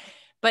heart.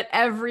 But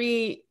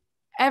every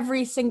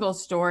single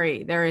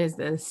story, there is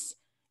this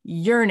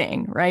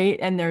yearning, right?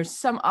 And there's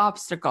some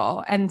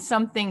obstacle and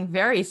something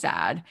very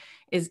sad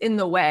is in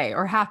the way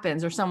or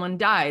happens, or someone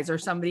dies, or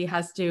somebody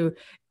has to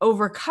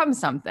overcome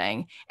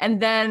something. And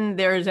then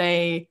there's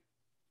a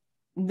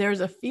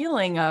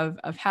feeling of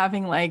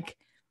having like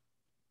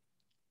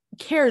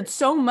cared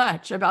so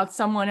much about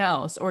someone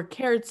else or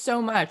cared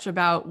so much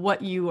about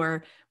what you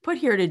were put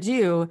here to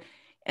do.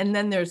 And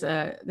then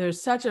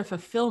there's such a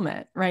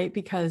fulfillment, right?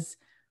 Because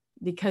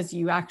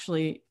you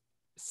actually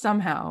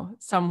somehow,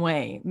 some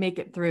way make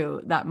it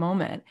through that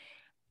moment.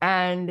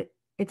 And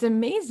it's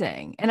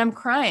amazing. And I'm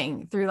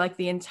crying through like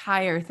the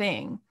entire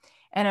thing.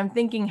 And I'm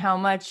thinking how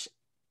much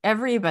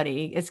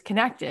everybody is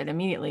connected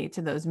immediately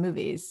to those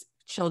movies,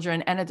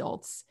 children and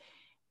adults.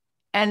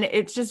 And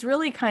it's just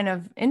really kind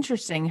of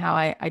interesting how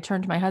I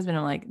turned to my husband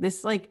and like,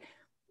 this, like,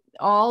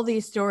 all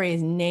these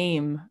stories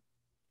name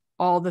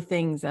all the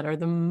things that are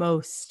the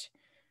most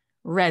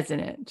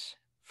resonant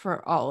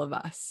for all of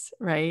us,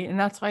 right? And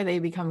that's why they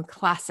become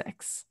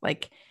classics.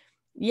 Like,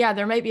 yeah,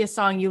 there might be a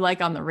song you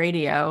like on the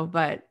radio,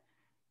 but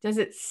does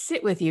it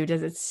sit with you?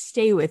 Does it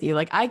stay with you?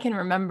 Like, I can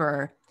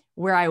remember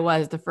where I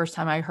was the first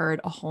time I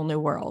heard A Whole New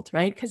World,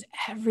 right? Because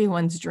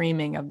everyone's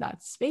dreaming of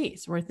that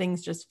space where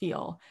things just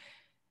feel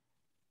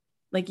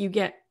like you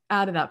get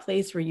out of that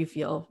place where you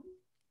feel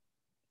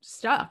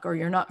stuck or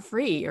you're not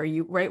free, or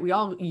you, right? We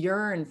all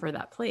yearn for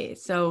that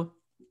place. So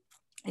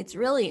it's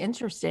really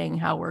interesting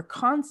how we're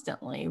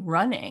constantly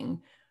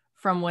running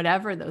from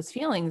whatever those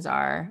feelings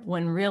are,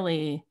 when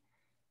really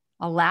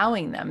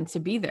allowing them to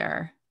be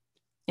there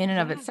in and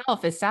of Yeah,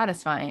 itself is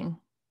satisfying.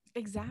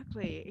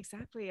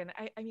 exactly. And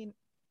I mean,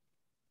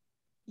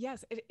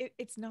 yes,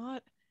 it's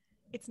not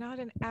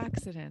an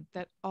accident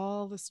that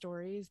all the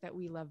stories that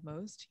we love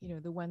most, you know,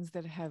 the ones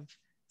that have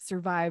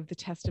survived the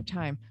test of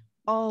time,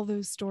 all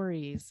those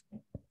stories,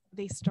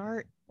 they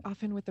start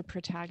often with the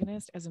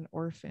protagonist as an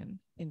orphan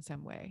in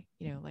some way,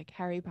 you know, like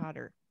Harry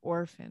Potter,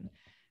 orphan,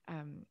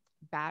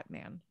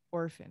 Batman,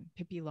 orphan,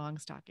 Pippi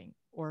Longstocking,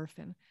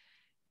 orphan.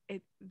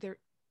 It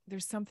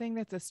there's something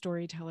that the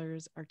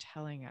storytellers are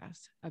telling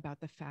us about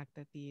the fact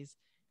that these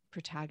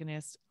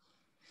protagonists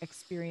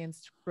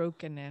experienced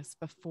brokenness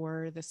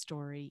before the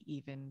story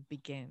even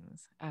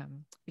begins.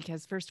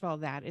 Because first of all,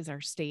 that is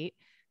our state.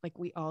 Like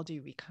we all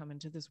do, we come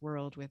into this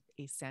world with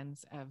a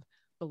sense of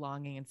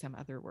belonging in some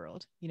other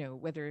world. You know,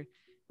 whether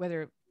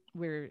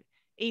we're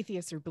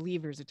atheists or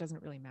believers, it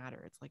doesn't really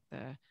matter. It's like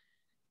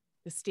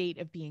the state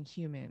of being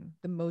human.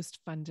 The most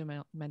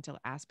fundamental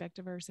aspect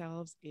of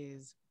ourselves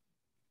is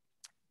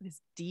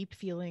this deep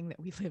feeling that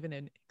we live in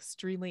an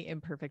extremely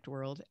imperfect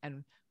world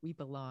and we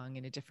belong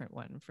in a different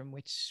one from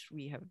which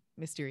we have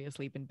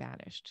mysteriously been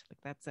banished. Like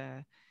that's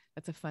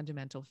a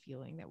fundamental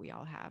feeling that we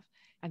all have,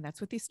 and that's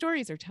what these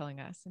stories are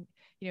telling us. And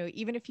you know,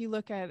 even if you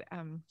look at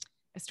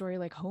a story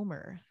like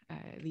Homer,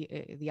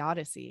 the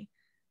Odyssey,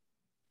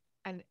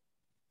 and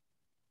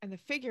the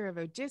figure of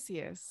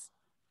Odysseus,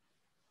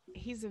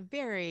 he's a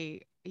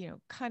very, you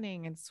know,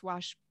 cunning and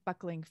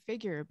swashbuckling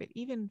figure, but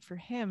even for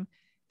him,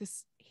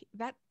 this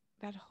that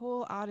that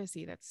whole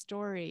Odyssey, that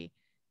story,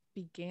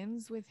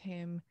 begins with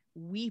him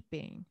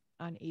weeping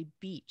on a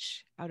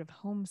beach out of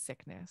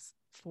homesickness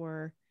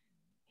for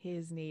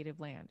his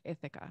native land,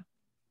 Ithaca.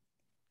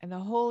 And the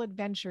whole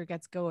adventure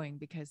gets going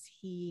because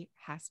he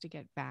has to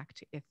get back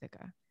to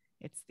Ithaca.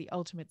 It's the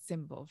ultimate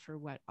symbol for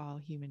what all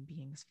human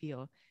beings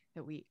feel,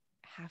 that we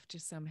have to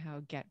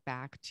somehow get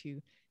back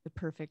to the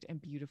perfect and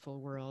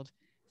beautiful world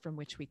from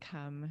which we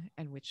come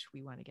and which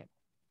we want to get,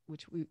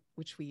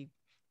 which we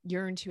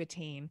yearn to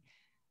attain.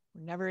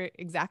 We're never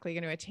exactly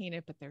going to attain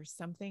it, but there's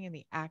something in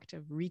the act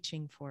of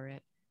reaching for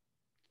it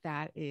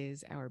that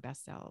is our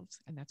best selves.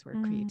 And that's where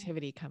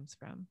creativity comes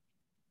from.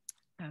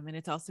 And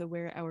it's also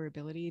where our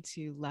ability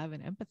to love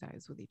and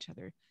empathize with each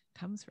other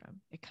comes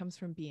from. It comes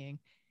from being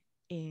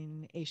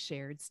in a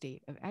shared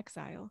state of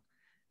exile.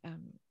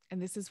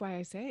 And this is why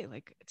I say,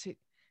 like,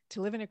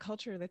 to live in a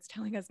culture that's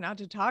telling us not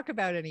to talk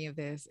about any of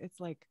this, it's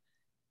like,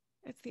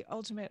 it's the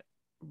ultimate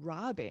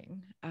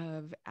robbing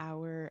of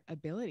our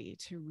ability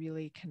to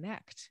really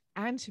connect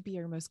and to be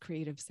our most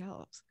creative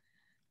selves.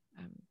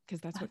 Because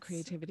that's what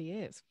creativity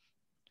is.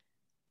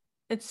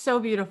 It's so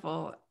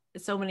beautiful.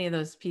 So many of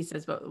those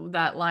pieces, but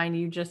that line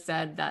you just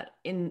said, that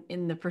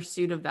in the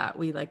pursuit of that,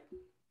 we like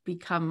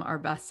become our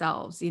best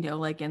selves, you know,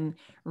 like in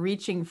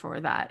reaching for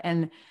that.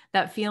 And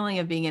that feeling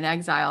of being in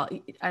exile.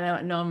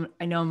 I know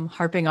I'm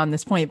harping on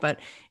this point, but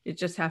it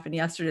just happened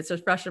yesterday. It's so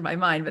fresh in my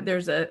mind. But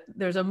there's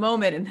a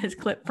moment in this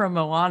clip from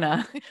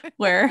Moana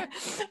where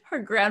her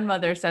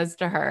grandmother says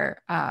to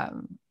her,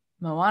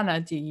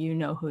 Moana, do you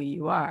know who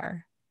you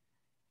are?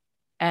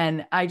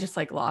 And I just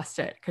like lost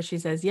it, because she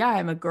says, yeah,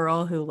 I'm a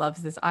girl who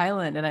loves this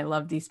island and I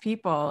love these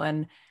people.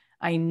 And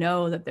I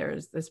know that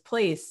there's this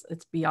place,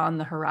 it's beyond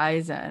the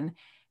horizon.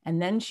 And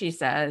then she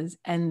says,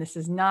 and this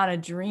is not a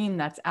dream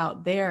that's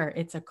out there,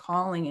 it's a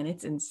calling and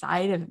it's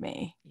inside of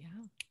me. Yeah.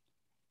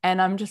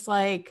 And I'm just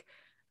like,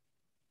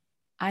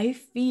 I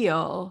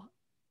feel,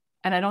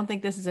 and I don't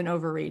think this is an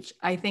overreach,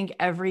 I think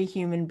every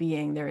human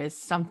being, there is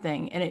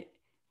something, and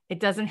It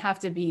doesn't have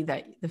to be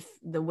that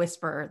the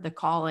whisper, the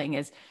calling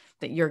is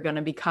that you're going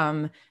to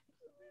become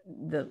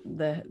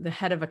the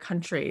head of a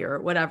country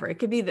or whatever. It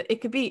could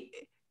be,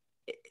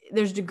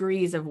 there's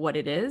degrees of what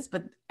it is,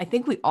 but I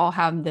think we all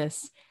have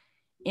this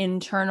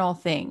internal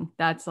thing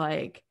that's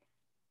like,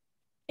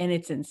 and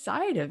it's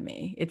inside of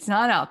me. It's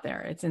not out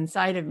there. It's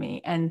inside of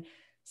me. And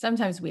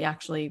sometimes we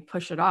actually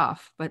push it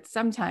off, but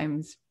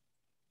sometimes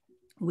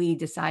we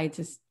decide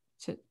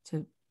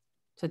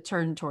to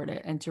turn toward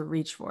it and to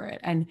reach for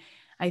it. And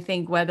I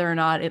think whether or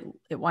not it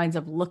winds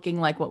up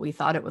looking like what we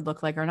thought it would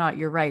look like or not,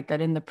 you're right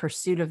that in the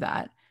pursuit of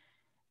that,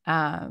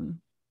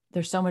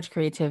 there's so much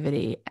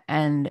creativity,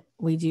 and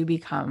we do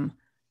become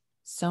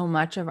so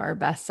much of our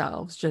best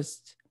selves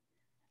just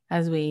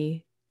as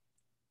we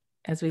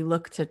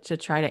look to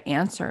try to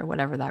answer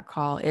whatever that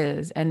call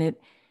is. And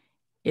it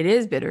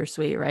is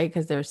bittersweet, right?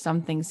 Because there's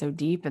something so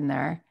deep in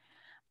there.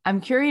 I'm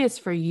curious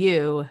for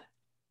you,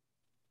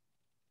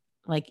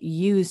 like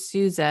you,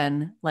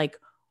 Susan, like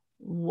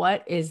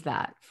what is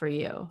that for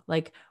you?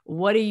 Like,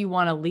 what do you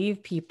want to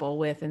leave people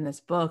with in this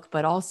book?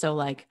 But also,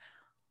 like,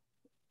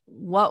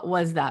 what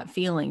was that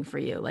feeling for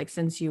you? Like,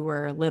 since you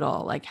were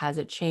little, like, has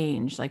it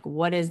changed? Like,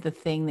 what is the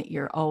thing that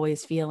you're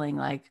always feeling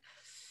like,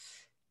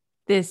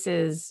 this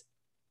is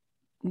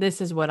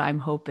what I'm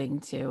hoping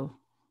to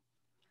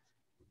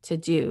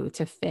do,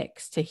 to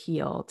fix, to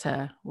heal,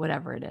 to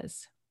whatever it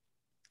is?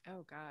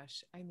 Oh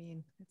gosh, I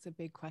mean, it's a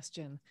big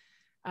question.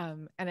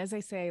 And as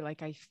I say,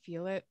 like I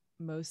feel it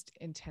most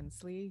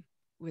intensely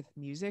with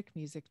music.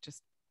 Music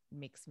just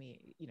makes me,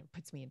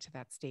 puts me into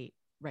that state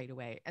right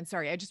away. And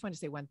sorry, I just want to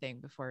say one thing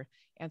before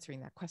answering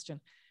that question.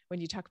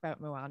 When you talk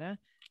about Moana,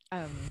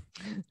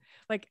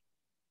 like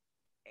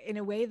in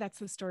a way, that's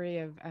the story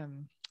of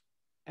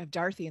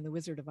Dorothy and the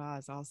Wizard of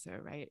Oz also,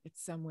 right?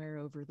 It's somewhere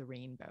over the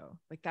rainbow.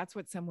 Like that's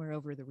what somewhere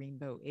over the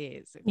rainbow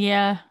is.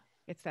 Yeah.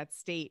 It's that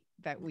state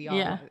that we all,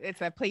 Yeah. it's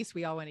that place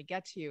we all want to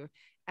get to.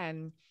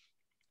 And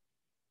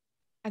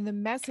the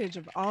message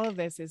of all of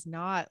this is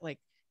not like,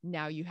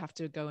 now you have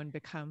to go and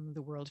become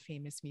the world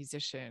famous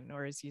musician,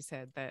 or as you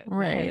said, the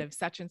head of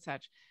such and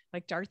such.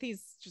 Like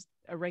Dorothy's just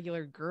a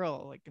regular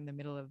girl, like in the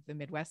middle of the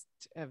Midwest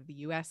of the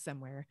US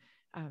somewhere,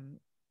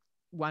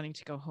 wanting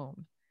to go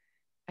home.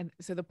 And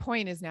so the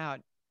point is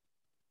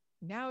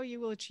now you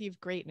will achieve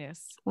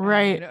greatness.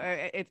 Right.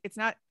 It's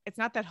not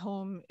that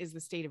home is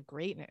the state of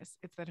greatness.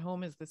 It's that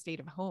home is the state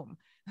of home.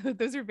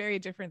 Those are very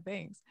different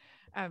things.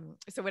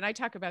 So when I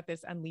talk about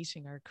this,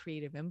 unleashing our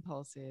creative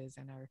impulses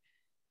and our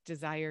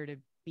desire to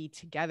be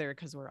together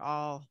because we're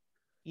all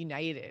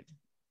united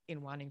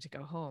in wanting to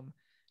go home.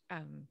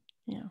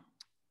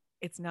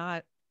 It's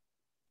not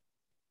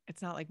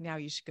like now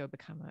you should go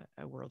become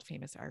a world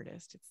famous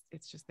artist.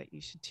 It's just that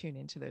you should tune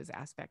into those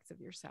aspects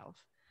of yourself.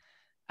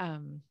 Well,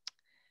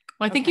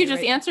 I think you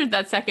just answered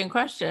that second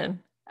question.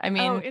 I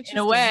mean, in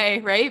a way,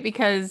 right?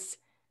 Because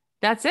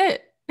that's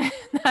it.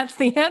 That's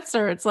the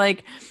answer. It's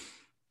like,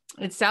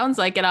 it sounds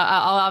like it.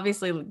 I'll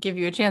obviously give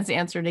you a chance to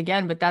answer it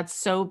again, but that's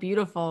so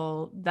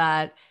beautiful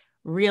that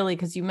really,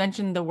 because you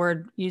mentioned the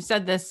word, you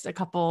said this a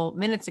couple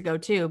minutes ago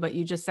too, but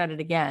you just said it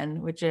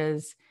again, which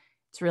is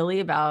it's really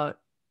about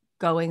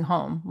going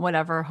home,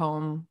 whatever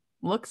home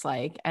looks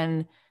like.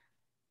 And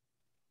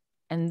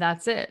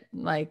that's it.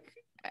 Like,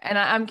 and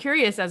I'm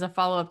curious as a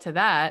follow-up to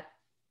that,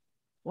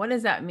 what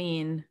does that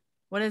mean?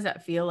 What does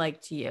that feel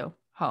like to you,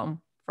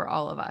 home, for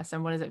all of us?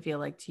 And what does it feel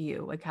like to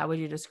you? Like, how would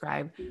you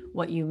describe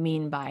what you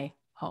mean by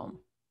home?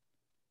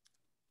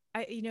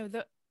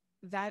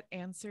 That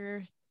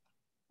answer,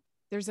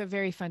 there's a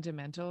very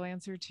fundamental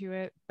answer to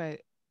it, but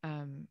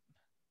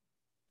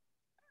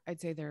I'd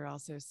say there are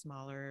also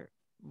smaller,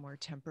 more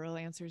temporal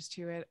answers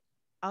to it.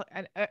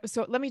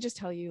 So let me just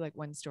tell you like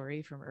one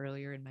story from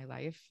earlier in my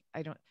life.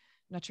 I'm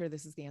not sure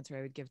this is the answer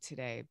I would give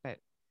today, but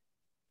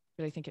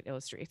I think it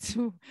illustrates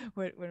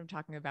what I'm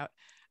talking about.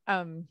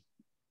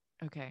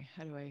 Okay,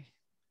 how do I?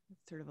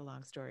 It's sort of a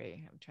long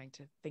story. I'm trying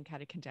to think how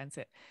to condense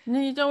it. No,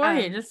 you don't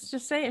worry. Just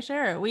say it,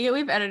 share it. We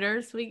have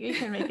editors. We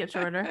can make it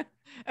shorter.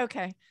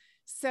 Okay.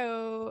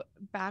 So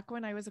back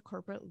when I was a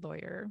corporate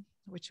lawyer,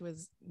 which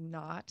was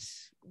not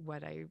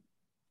what I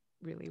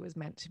really was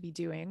meant to be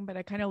doing, but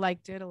I kind of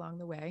liked it along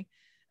the way.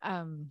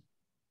 I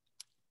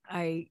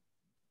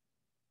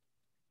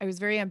was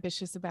very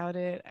ambitious about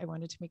it. I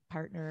wanted to make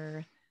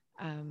partner.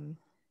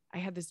 I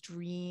had this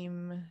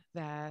dream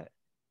that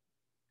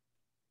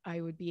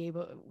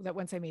that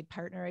once I made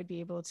partner, I'd be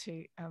able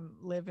to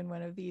live in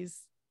one of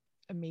these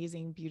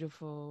amazing,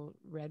 beautiful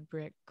red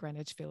brick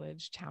Greenwich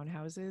Village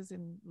townhouses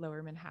in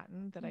Lower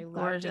Manhattan that I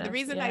loved. And the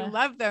reason I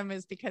love them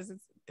is because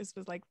this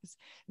was like this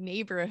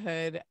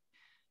neighborhood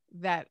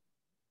that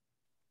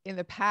in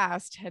the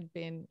past had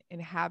been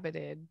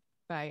inhabited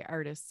by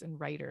artists and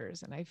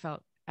writers, and I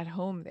felt at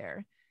home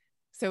there.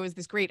 So it was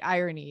this great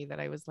irony that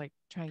I was like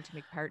trying to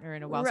make partner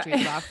in a Wall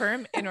Street law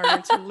firm in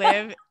order to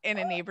live in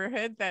a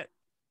neighborhood that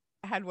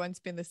had once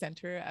been the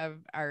center of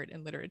art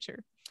and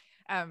literature.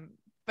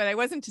 But I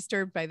wasn't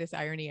disturbed by this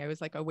irony. I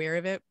was like aware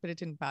of it, but it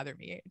didn't bother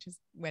me. I just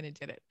went and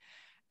did it.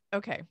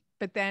 Okay.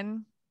 But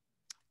then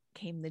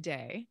came the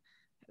day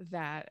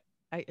that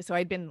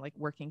I'd been like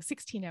working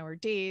 16-hour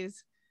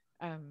days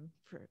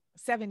for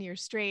 7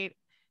 years straight.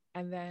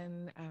 And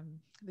then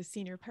the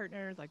senior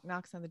partner like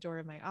knocks on the door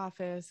of my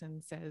office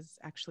and says,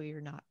 actually,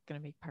 you're not going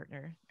to make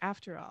partner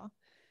after all.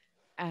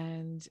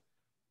 And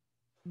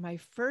my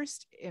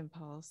first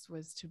impulse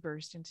was to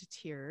burst into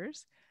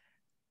tears.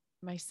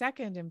 My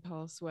second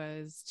impulse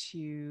was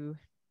to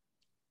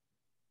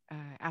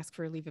ask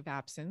for a leave of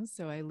absence.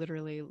 So I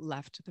literally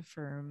left the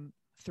firm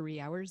 3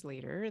 hours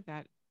later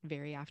that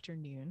very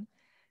afternoon.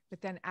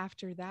 But then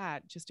after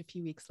that, just a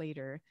few weeks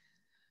later,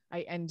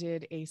 I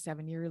ended a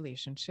 7-year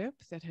relationship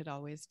that had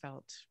always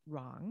felt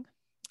wrong.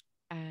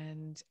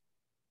 And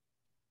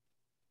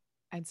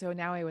so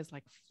now I was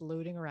like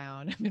floating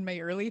around. I'm in my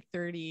early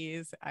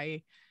 30s.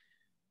 I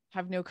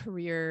have no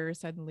career.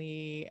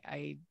 Suddenly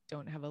I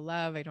don't have a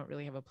love. I don't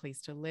really have a place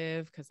to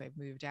live because I've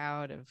moved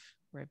out of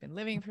where I've been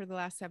living for the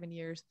last 7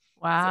 years.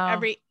 So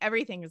Wow.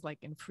 everything is like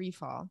in free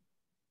fall.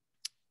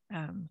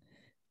 And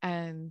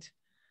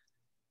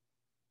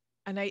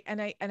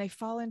I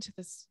fall into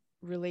this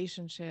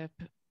relationship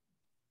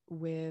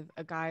with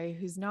a guy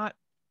who's not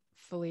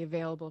fully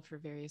available for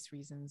various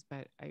reasons,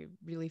 but I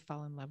really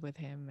fall in love with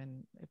him,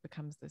 and it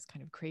becomes this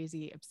kind of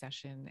crazy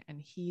obsession.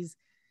 And he's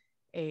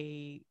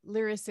a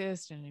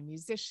lyricist and a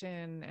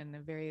musician and a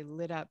very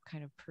lit up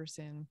kind of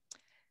person.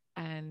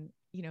 And,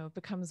 you know, it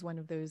becomes one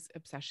of those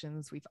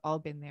obsessions. We've all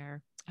been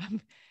there.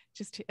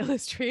 Just to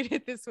illustrate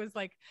it, this was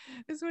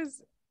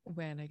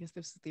when I guess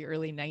this was the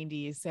early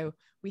 90s. So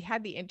we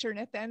had the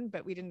internet then,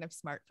 but we didn't have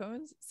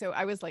smartphones. So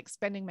I was like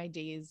spending my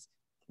days,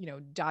 you know,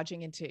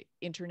 dodging into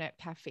internet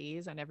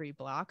cafes on every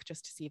block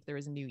just to see if there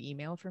was a new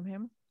email from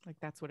him. Like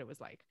that's what it was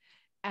like.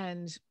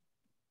 And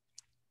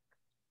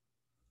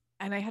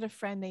I had a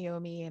friend,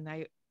 Naomi, and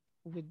I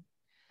would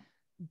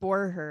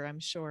bore her, I'm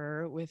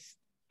sure, with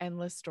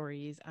endless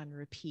stories on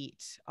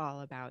repeat,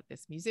 all about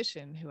this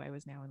musician who I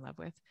was now in love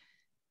with.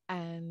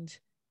 And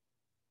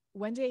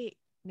one day,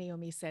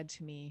 Naomi said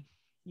to me,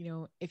 you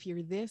know, if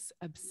you're this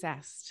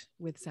obsessed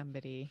with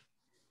somebody,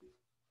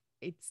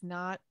 it's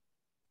not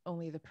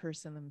only the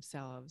person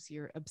themselves,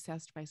 you're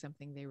obsessed by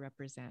something they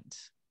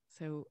represent.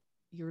 So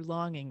you're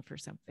longing for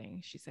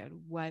something. She said,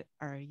 what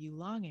are you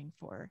longing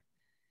for?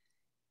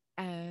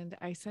 And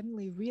I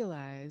suddenly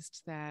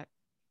realized that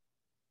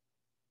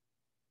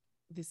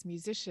this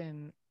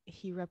musician,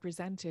 he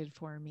represented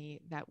for me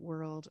that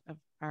world of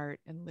art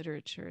and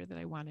literature that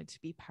I wanted to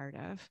be part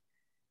of.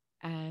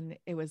 And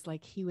it was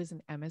like he was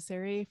an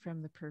emissary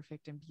from the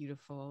perfect and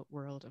beautiful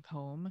world of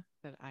home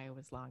that I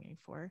was longing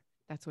for.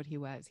 That's what he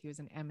was. He was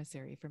an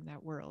emissary from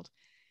that world.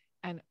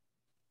 And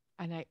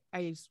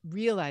I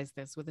realized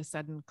this with a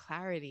sudden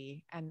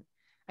clarity. And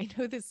I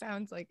know this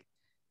sounds like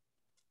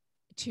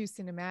too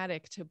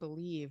cinematic to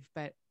believe,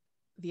 but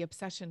the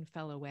obsession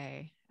fell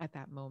away at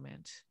that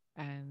moment.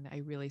 And I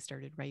really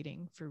started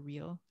writing for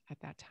real at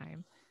that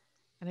time.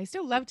 And I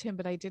still loved him,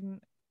 but I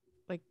didn't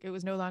like, it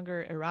was no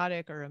longer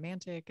erotic or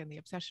romantic, and the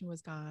obsession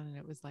was gone. And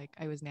it was like,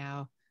 I was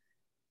now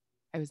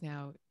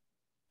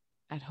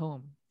at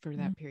home for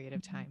that period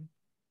of time.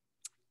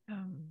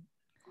 Wow.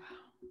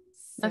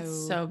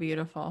 That's so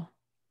beautiful.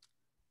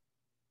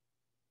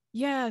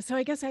 Yeah. So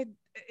I guess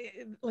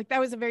like, that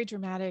was a very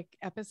dramatic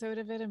episode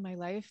of it in my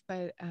life.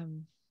 But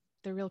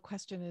the real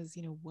question is,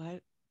 you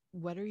know,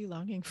 what are you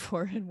longing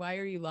for, and why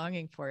are you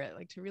longing for it?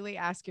 Like, to really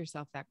ask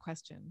yourself that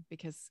question,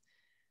 because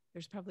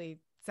there's probably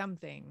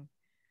something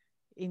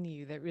in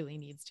you that really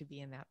needs to be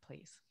in that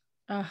place.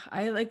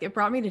 It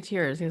brought me to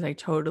tears because I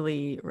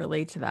totally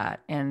relate to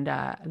that. And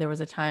there was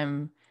a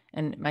time,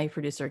 and my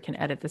producer can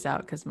edit this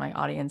out because my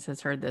audience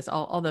has heard this,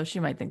 although she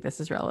might think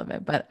this is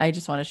relevant, but I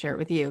just want to share it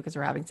with you because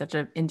we're having such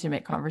an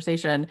intimate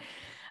conversation.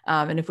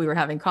 And if we were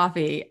having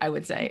coffee, I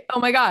would say, oh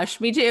my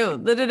gosh, me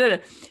too.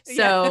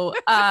 So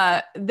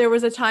there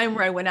was a time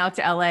where I went out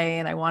to LA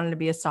and I wanted to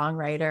be a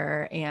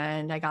songwriter,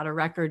 and I got a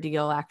record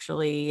deal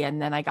actually. And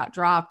then I got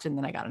dropped, and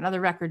then I got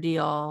another record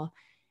deal.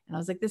 And I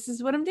was like, this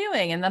is what I'm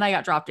doing. And then I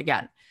got dropped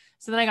again.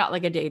 So then I got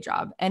like a day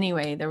job.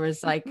 Anyway, there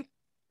was like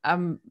a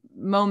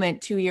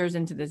moment 2 years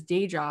into this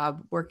day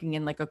job working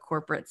in like a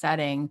corporate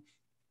setting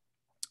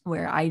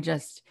where I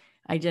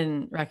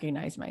didn't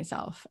recognize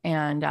myself.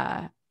 And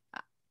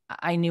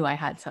I knew I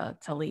had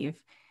to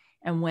leave.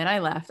 And when I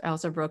left, I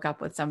also broke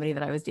up with somebody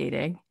that I was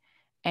dating.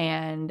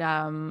 And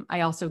I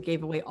also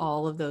gave away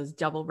all of those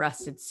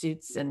double-breasted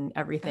suits and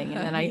everything.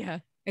 And then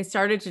I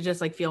started to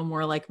just like feel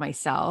more like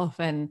myself.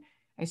 And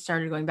I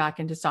started going back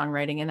into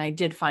songwriting, and I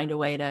did find a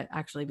way to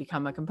actually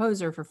become a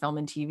composer for film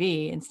and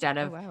TV instead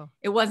of,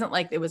 it wasn't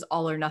like it was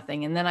all or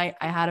nothing. And then I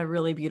had a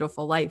really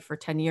beautiful life for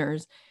 10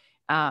 years,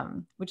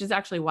 which is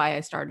actually why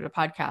I started a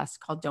podcast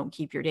called Don't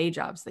Keep Your Day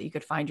Job, so that you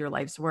could find your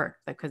life's work,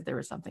 because there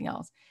was something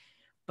else.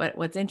 But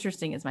what's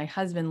interesting is my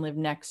husband lived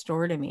next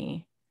door to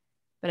me,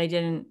 but I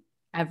didn't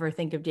ever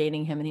think of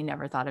dating him, and he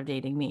never thought of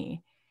dating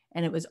me.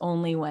 And it was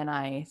only when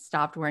I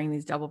stopped wearing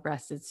these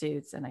double-breasted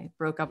suits and I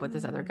broke up with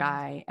this other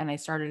guy, and I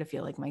started to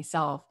feel like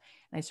myself,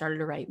 and I started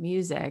to write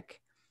music,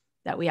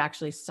 that we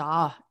actually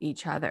saw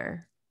each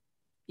other,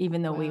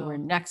 even though we were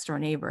next door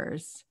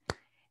neighbors.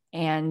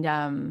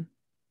 And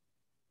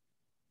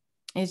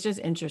it's just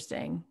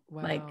interesting,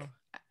 like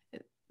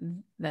Wow.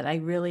 that I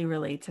really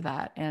relate to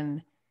that.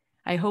 And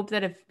I hope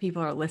that if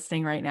people are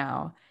listening right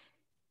now,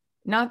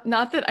 not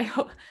that I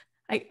hope,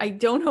 I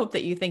don't hope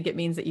that you think it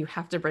means that you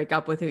have to break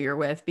up with who you're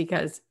with,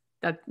 because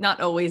that's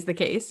not always the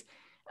case.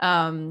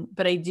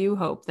 But I do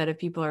hope that if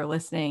people are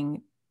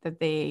listening, that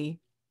they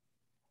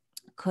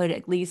could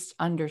at least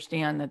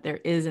understand that there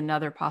is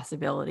another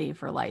possibility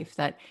for life,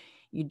 that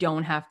you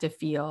don't have to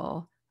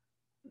feel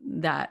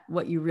that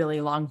what you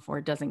really long for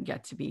doesn't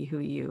get to be who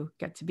you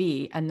get to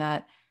be, and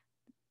that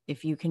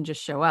if you can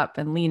just show up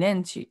and lean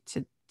into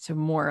to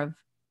more of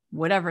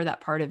whatever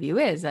that part of you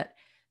is, that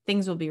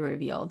things will be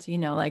revealed,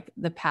 like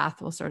the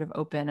path will sort of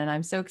open. And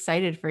I'm so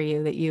excited for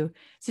you that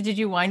so did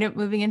you wind up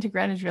moving into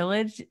Greenwich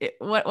Village?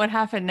 What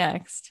happened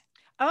next?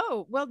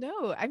 Oh, well,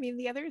 no. I mean,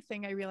 the other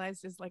thing I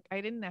realized is like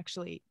I didn't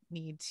actually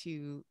need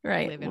to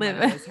Right. live in one of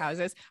Live. those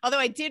houses. Although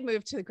I did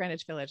move to the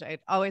Greenwich Village.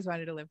 I'd always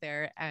wanted to live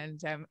there,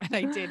 and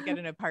I did get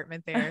an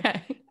apartment there.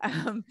 Okay.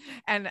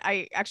 And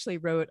I actually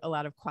wrote a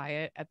lot of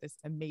quiet at this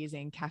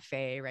amazing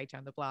cafe right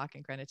down the block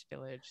in Greenwich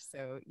Village.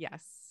 So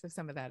yes, so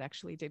some of that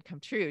actually did come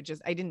true.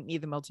 Just I didn't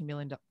need the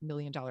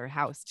multi-million dollar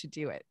house to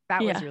do it.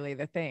 That was Yeah, really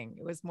the thing.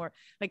 It was more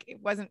like it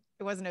wasn't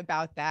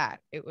about that.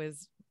 It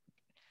was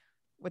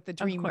what the of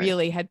dream course.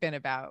 really had been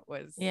about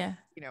was, Yeah.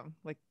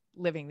 like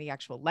living the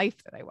actual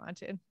life that I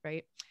wanted.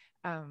 Right.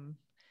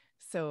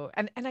 So,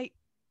 and I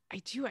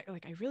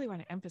really want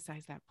to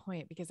emphasize that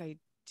point, because I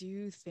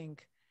do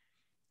think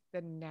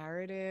the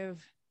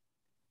narrative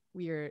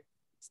we are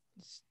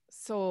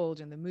sold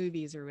in the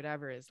movies or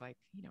whatever is like,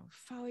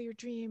 follow your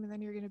dream. And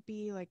then you're going to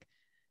be like,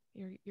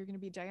 you're going to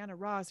be Diana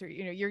Ross, or,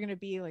 you're going to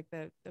be like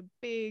the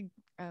big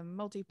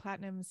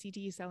multi-platinum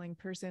CD selling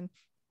person.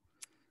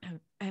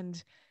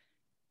 And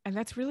and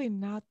that's really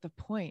not the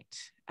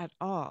point at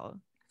all.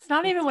 It's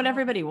not even It's what not,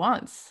 everybody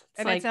wants. It's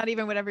and it's like, not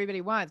even what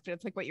everybody wants, but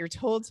it's like what you're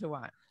told to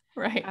want.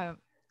 right. Um,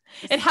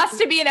 It has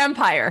to be an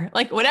empire.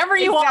 Like whatever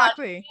you want,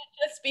 exactly.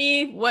 just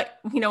be what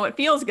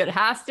feels good. It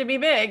has to be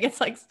big. It's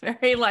like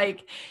very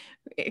like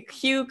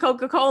cue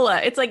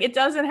Coca-Cola. It's like, it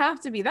doesn't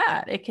have to be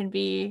that. It can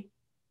be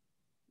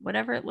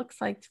whatever it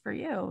looks like for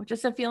you.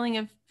 Just a feeling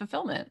of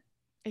fulfillment.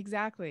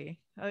 Exactly.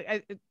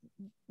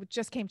 What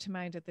just came to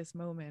mind at this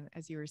moment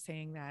as you were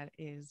saying that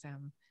is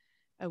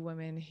a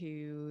woman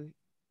who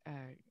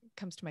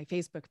comes to my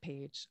Facebook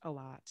page a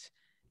lot.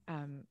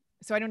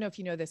 So I don't know if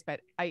you know this, but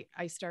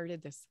I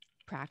started this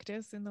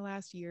practice in the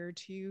last year or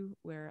two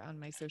where on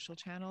my social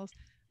channels,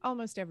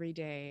 almost every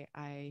day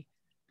I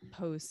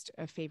post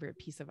a favorite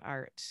piece of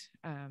art,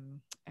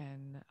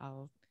 and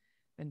I'll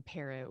then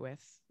pair it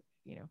with,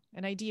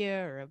 an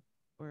idea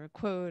or a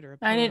quote or a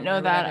I didn't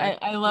poem know or whatever.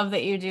 that. I love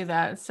that you do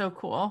that. It's so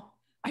cool.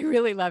 I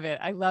really love it.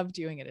 I love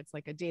doing it. It's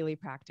like a daily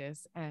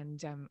practice,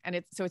 and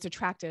it's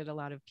attracted a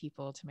lot of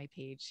people to my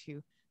page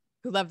who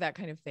love that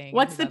kind of thing and who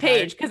What's the love art.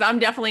 page? Because I'm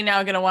definitely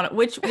now going to want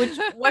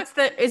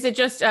to, is it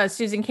just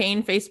Susan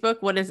Cain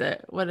Facebook? What is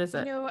it? What is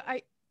it?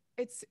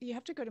 You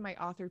have to go to my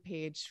author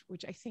page,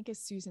 which I think is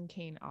Susan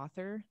Cain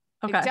author.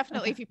 Okay.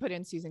 Definitely, Okay. if you put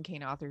in Susan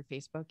Cain author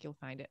Facebook, you'll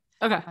find it.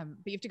 Okay. But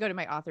you have to go to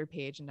my author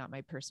page and not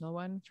my personal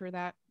one for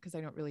that, because I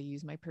don't really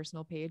use my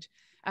personal page.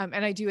 And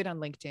I do it on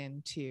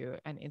LinkedIn too,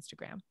 and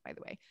Instagram, by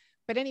the way.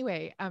 But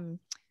anyway,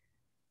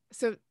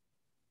 so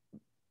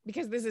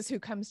because this is who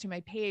comes to my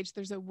page,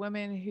 there's a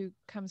woman who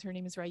comes, her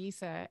name is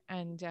Raisa,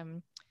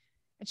 and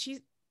she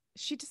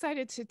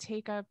decided to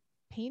take up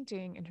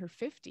painting in her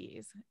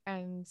 50s,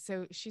 and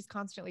so she's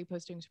constantly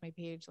posting to my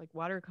page like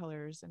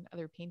watercolors and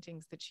other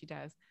paintings that she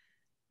does,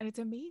 and it's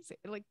amazing.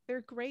 Like,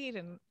 they're great,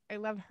 and I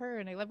love her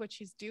and I love what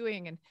she's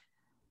doing. And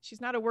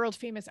she's not a world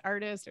famous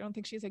artist. I don't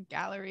think she's a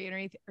gallery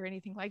or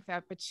anything like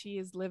that, but she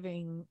is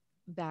living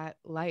that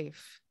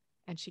life,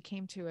 and she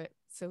came to it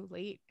so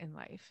late in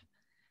life.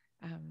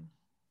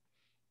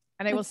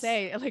 And I will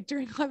say, like,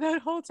 during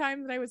that whole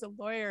time that I was a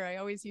lawyer, I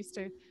always used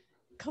to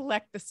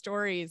collect the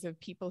stories of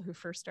people who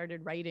first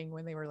started writing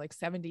when they were like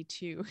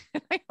 72.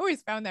 I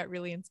always found that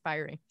really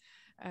inspiring.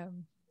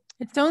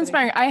 It's so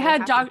inspiring. I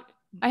had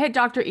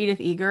Dr.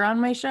 Edith Eger on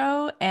my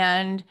show,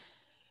 and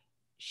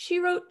she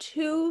wrote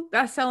 2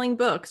 best-selling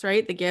books,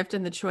 right? The Gift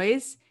and The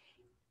Choice,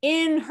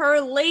 in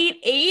her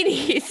late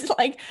 80s,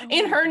 like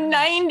in her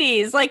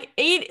 90s, like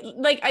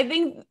I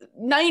think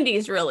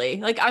 90s,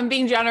 really. Like, I'm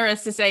being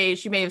generous to say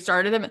she may have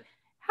started them.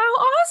 How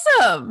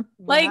awesome.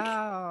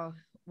 Wow.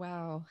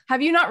 Wow.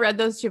 Have you not read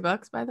those 2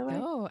 books, by the way?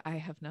 No, I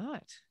have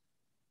not.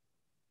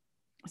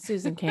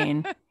 Susan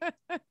Cain.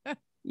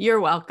 You're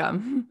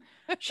welcome.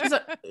 She's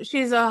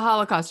a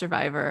Holocaust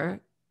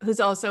survivor who's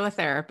also a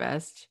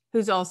therapist,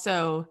 who's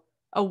also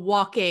a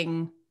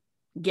walking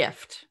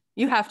gift.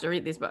 You have to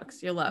read these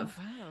books. You'll love.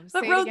 Oh, wow.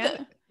 But Say wrote it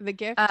again. The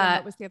Gift, and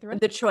what was the other one?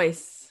 The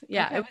Choice.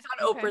 Yeah, Okay. it was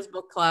on Oprah's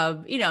book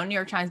club, New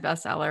York Times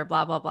bestseller,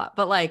 blah, blah, blah.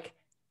 But like,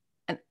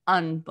 an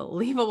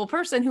unbelievable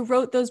person who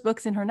wrote those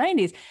books in her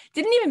 90s,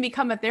 didn't even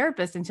become a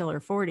therapist until her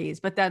 40s,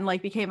 but then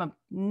like became a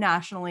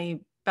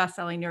nationally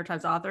best-selling New York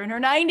Times author in her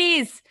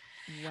 90s.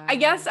 Wow. I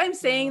guess I'm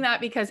saying that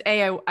because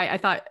I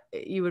thought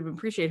you would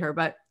appreciate her,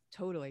 but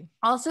Totally.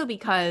 Also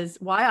because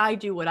why I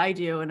do what I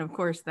do, and of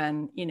course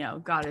then,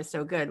 God is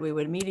so good, we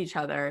would meet each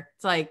other.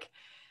 It's like,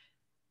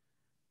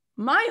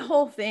 my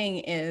whole thing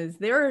is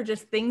there are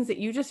just things that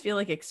you just feel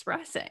like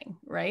expressing,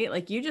 right?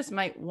 Like you just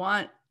might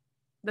want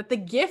that the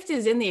gift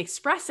is in the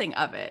expressing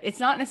of it. It's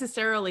not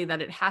necessarily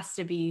that it has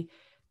to be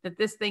that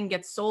this thing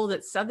gets sold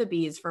at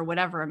Sotheby's for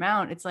whatever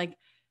amount. It's like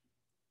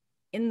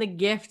in the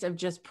gift of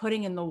just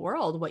putting in the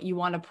world what you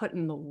want to put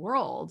in the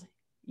world,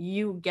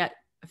 you get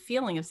a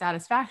feeling of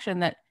satisfaction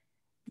that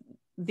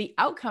the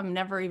outcome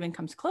never even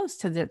comes close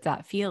to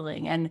that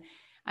feeling. And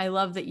I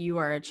love that you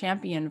are a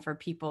champion for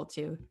people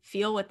to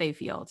feel what they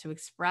feel, to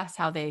express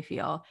how they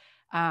feel,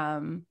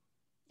 and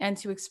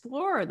to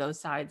explore those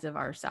sides of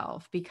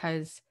ourselves,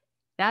 because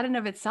that in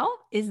of itself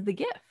is the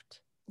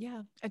gift.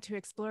 Yeah. And to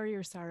explore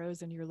your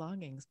sorrows and your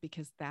longings,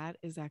 because that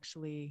is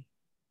actually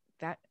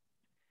that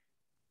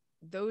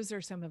those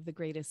are some of the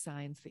greatest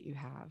signs that you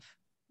have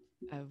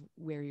of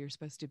where you're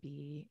supposed to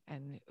be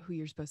and who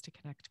you're supposed to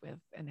connect with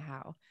and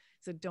how.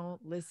 So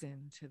don't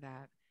listen to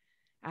that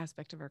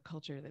aspect of our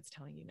culture that's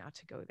telling you not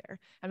to go there.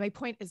 And my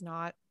point is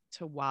not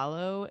to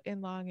wallow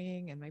in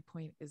longing. And my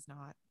point is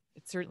not,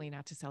 it's certainly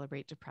not to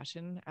celebrate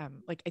depression.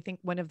 Like I think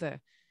one of the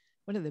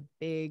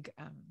big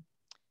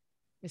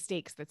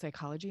mistakes that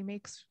psychology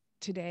makes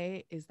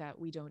today is that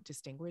we don't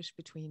distinguish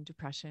between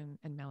depression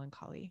and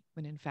melancholy,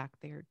 when in fact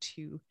they are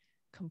two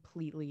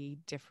completely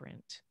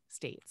different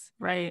states.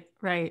 Right.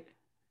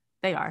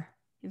 They are.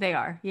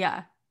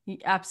 Yeah,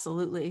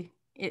 absolutely.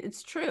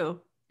 It's true.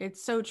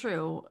 It's so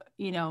true.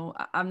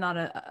 I'm not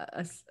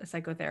a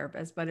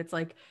psychotherapist, but it's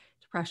like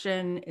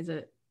depression is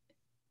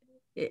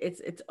it's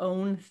its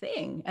own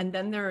thing. And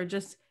then there are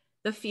just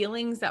the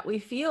feelings that we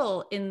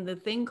feel in the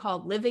thing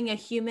called living a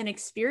human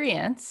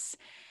experience.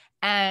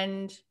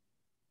 And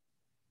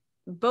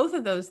both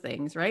of those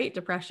things, right?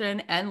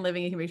 Depression and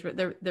living a human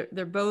experience,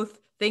 they're both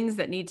things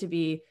that need to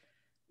be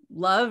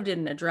loved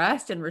and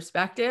addressed and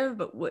respected.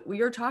 But what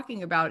we are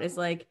talking about is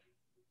like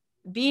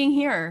being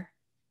here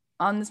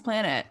on this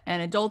planet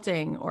and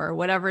adulting, or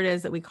whatever it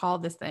is that we call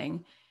this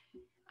thing.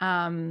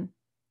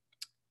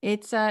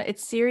 It's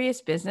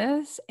serious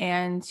business,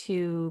 and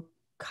to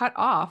cut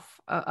off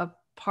a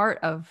part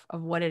of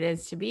what it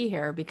is to be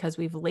here because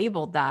we've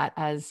labeled that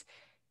as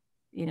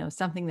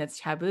something that's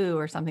taboo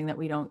or something that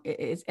we don't.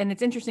 And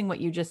it's interesting what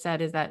you just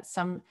said is that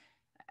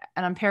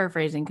and I'm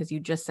paraphrasing because you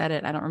just said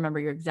it, I don't remember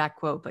your exact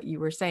quote, but you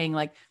were saying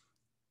like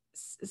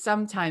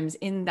sometimes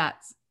in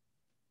that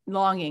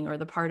longing, or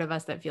the part of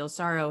us that feels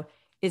sorrow,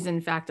 is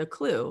in fact a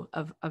clue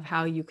of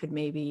how you could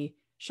maybe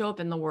show up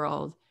in the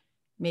world.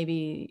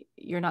 Maybe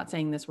you're not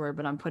saying this word,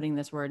 but I'm putting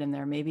this word in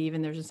there. Maybe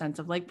even there's a sense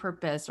of like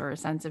purpose, or a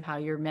sense of how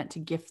you're meant to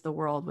gift the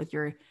world with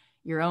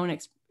your own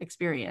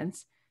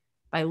experience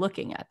by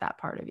looking at that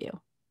part of you.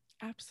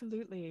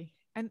 Absolutely.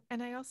 And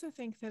I also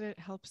think that it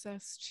helps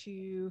us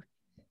to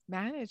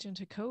manage and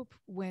to cope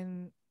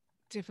when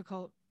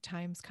difficult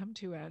times come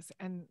to us.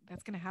 And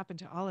that's going to happen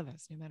to all of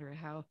us, no matter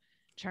how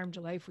charmed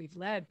a life we've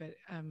led. But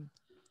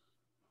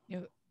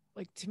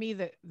like to me,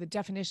 the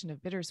definition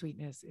of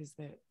bittersweetness is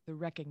the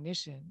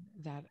recognition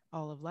that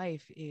all of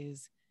life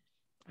is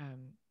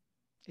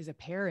a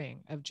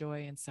pairing of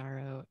joy and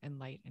sorrow and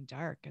light and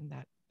dark, and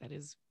that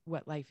is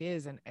what life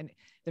is. And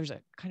there's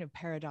a kind of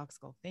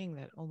paradoxical thing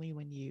that only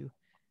when you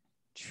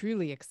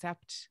truly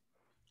accept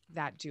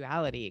that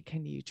duality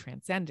can you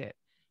transcend it.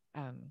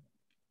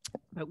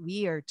 But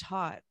we are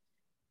taught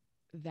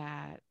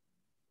that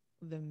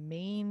the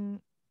main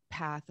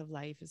path of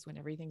life is when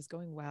everything's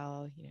going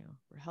well,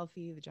 we're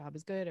healthy, the job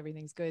is good,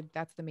 everything's good.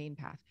 That's the main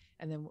path.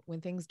 And then when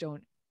things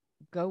don't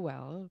go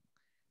well,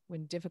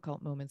 when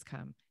difficult moments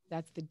come,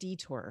 that's the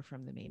detour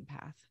from the main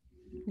path.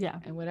 Yeah.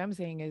 And what I'm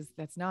saying is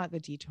that's not the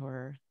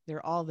detour.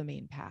 They're all the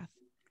main path.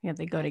 Yeah,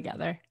 they go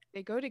together.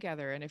 They go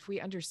together. And if we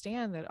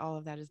understand that all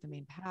of that is the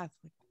main path,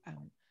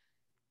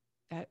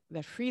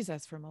 that frees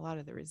us from a lot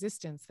of the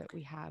resistance that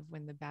we have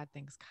when the bad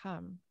things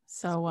come.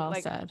 So well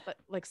said.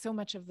 Like so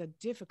much of the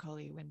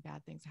difficulty when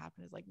bad things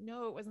happen is like,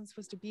 no, it wasn't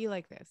supposed to be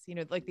like this,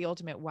 like the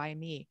ultimate why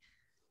me.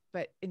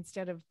 But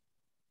instead of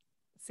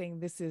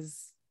saying this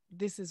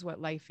is what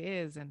life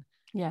is, and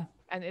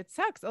it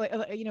sucks.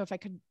 If I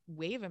could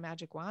wave a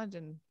magic wand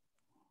and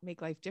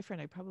make life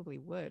different, I probably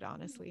would,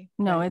 honestly.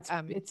 No,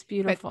 but, it's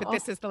beautiful. But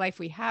this is the life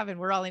we have, and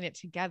we're all in it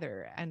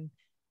together. And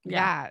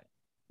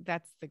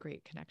that's the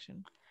great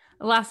connection.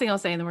 The last thing I'll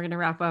say, and then we're going to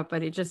wrap up,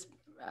 but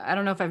I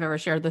don't know if I've ever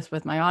shared this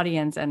with my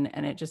audience, and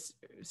it just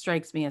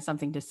strikes me as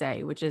something to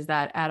say, which is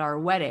that at our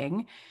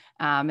wedding,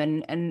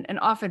 and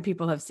often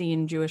people have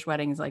seen Jewish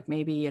weddings, like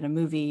maybe in a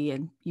movie,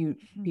 and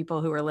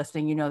people who are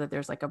listening, that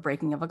there's like a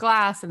breaking of a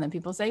glass, and then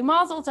people say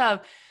Mazel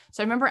Tov.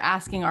 So I remember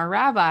asking our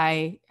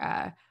rabbi,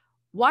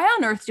 why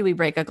on earth do we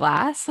break a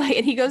glass?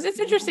 And he goes, it's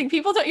interesting.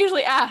 People don't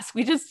usually ask.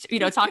 We just,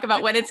 talk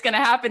about when it's going to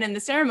happen in the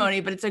ceremony,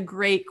 but it's a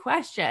great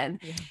question.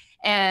 Yeah.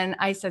 And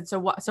I said, so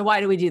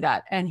why do we do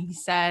that? And he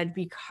said,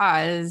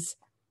 because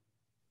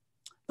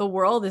the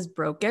world is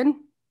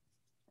broken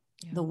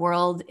Yeah. The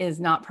world is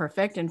not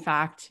perfect. In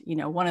fact,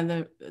 one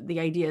of the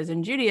ideas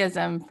in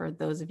Judaism, for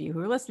those of you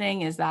who are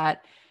listening, is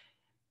that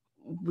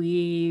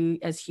we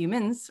as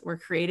humans were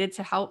created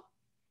to help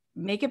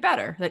make it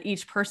better, that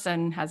each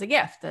person has a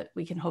gift, that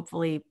we can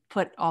hopefully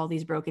put all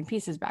these broken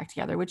pieces back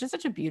together, which is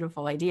such a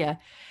beautiful idea,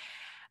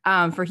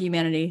 for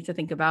humanity to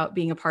think about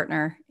being a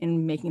partner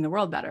in making the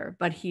world better.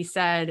 But he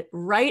said,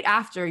 right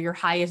after your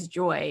highest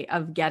joy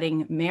of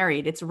getting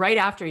married, it's right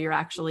after you're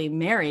actually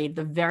married,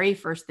 the very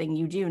first thing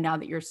you do, now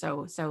that you're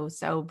so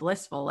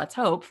blissful, let's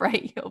hope,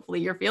 right?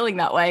 Hopefully you're feeling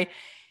that way,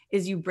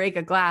 is you break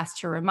a glass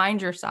to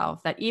remind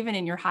yourself that even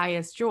in your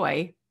highest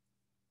joy,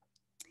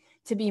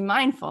 to be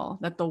mindful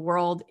that the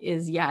world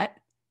is yet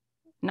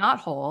not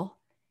whole.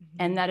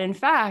 And that in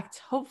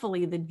fact,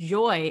 hopefully the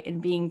joy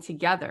in being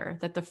together,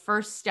 that the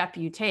first step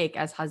you take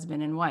as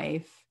husband and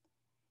wife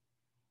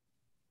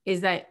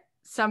is that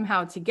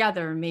somehow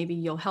together, maybe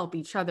you'll help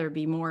each other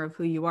be more of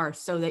who you are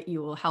so that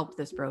you will help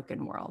this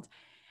broken world.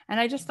 And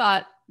I just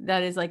thought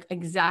that is like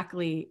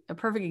exactly a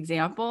perfect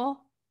example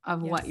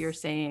of what you're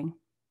saying.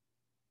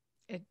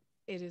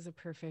 It is a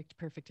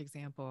perfect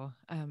example.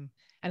 And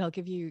I'll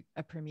give you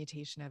a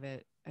permutation of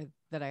it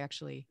that I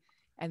actually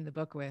end the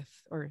book with,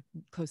 or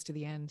close to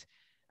the end.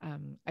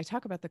 I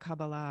talk about the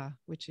Kabbalah,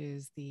 which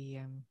is the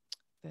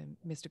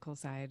mystical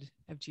side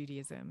of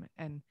Judaism,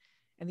 and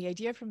the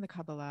idea from the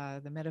Kabbalah,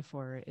 the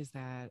metaphor is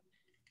that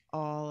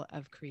all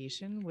of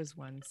creation was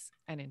once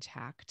an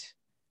intact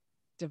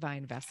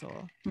divine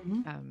vessel,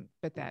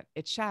 but that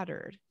it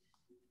shattered,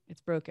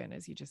 it's broken,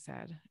 as you just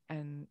said,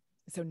 and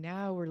so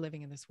now we're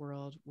living in this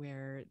world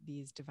where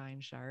these divine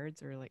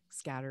shards are like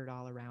scattered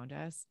all around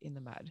us in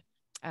the mud.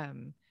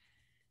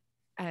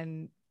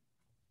 And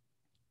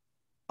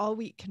all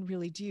we can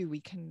really do, we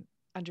can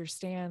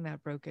understand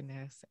that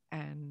brokenness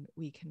and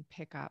we can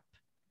pick up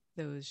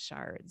those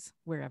shards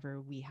wherever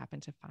we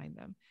happen to find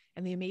them.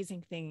 And the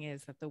amazing thing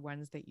is that the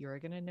ones that you're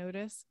going to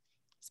notice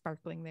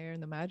sparkling there in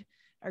the mud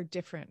are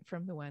different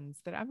from the ones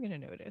that I'm going to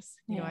notice.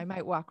 You know, I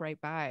might walk right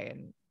by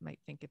and might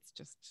think it's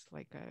just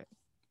like a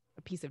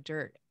piece of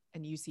dirt,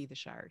 and you see the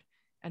shard,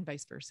 and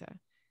vice versa.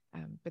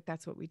 But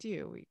that's what we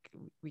do.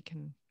 We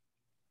can,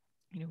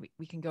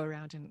 we can go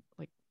around and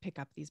like pick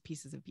up these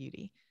pieces of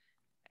beauty.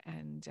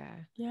 And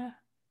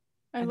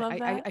I love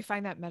that. I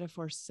find that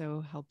metaphor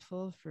so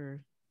helpful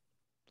for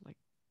like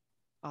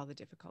all the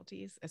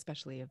difficulties,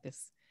 especially of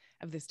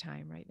this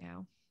time right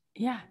now.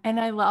 Yeah. And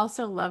I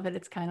also love it.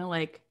 It's kind of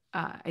like,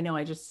 I know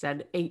I just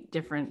said 8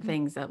 different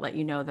things that let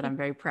you know that I'm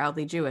very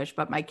proudly Jewish,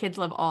 but my kids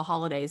love all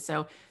holidays.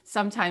 So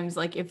sometimes,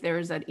 like if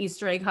there's an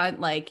Easter egg hunt,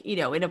 like,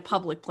 in a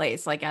public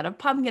place, like at a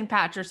pumpkin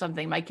patch or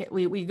something, my kid,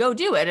 we go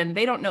do it, and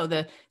they don't know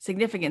the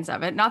significance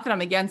of it. Not that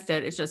I'm against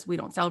it. It's just, we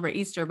don't celebrate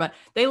Easter, but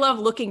they love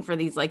looking for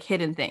these like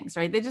hidden things,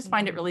 right? They just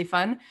find it really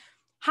fun.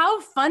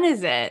 How fun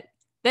is it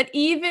that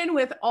even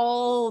with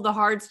all the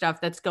hard stuff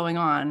that's going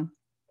on,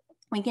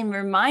 we can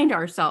remind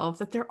ourselves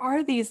that there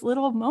are these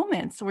little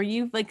moments where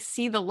you like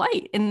see the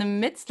light in the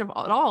midst of it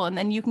all. And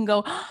then you can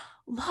go, oh,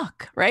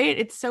 look, right?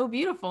 It's so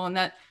beautiful. And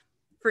that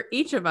for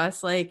each of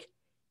us, like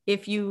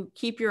if you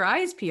keep your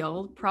eyes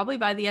peeled, probably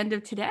by the end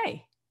of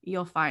today,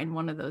 you'll find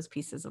one of those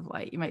pieces of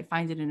light. You might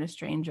find it in a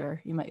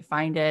stranger. You might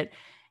find it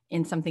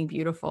in something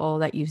beautiful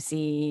that you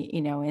see,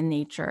 in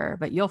nature,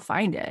 but you'll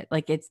find it,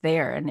 like it's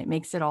there, and it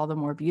makes it all the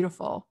more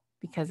beautiful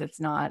because it's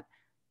not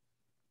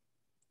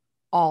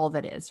all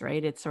that is,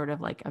 right? It's sort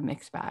of like a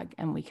mixed bag,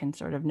 and we can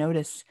sort of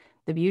notice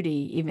the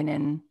beauty even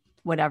in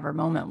whatever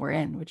moment we're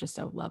in, which is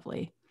so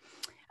lovely.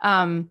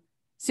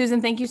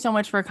 Susan, thank you so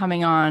much for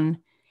coming on,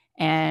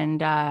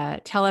 and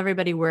tell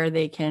everybody where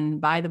they can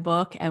buy the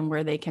book and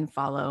where they can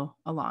follow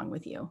along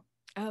with you.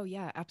 Oh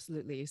yeah,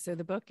 absolutely. So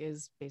the book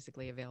is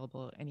basically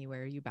available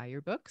anywhere you buy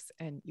your books,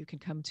 and you can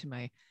come to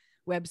my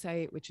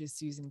website, which is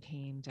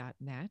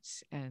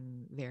susancain.net,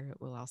 and there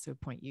it will also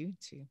point you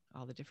to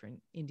all the different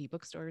indie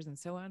bookstores and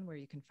so on where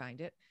you can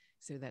find it.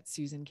 So that's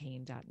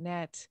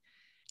susancain.net.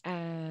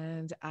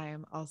 And I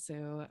am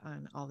also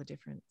on all the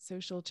different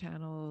social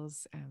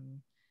channels,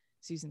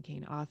 Susan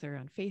Cain author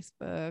on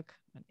Facebook,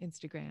 on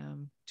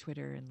Instagram,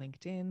 Twitter, and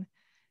LinkedIn.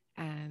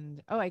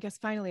 And I guess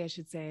finally I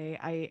should say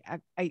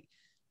I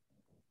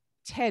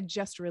TED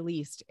just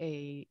released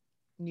a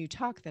new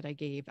talk that I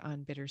gave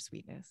on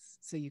bittersweetness.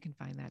 So you can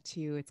find that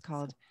too. It's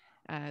called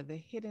The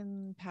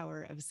Hidden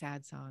Power of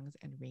Sad Songs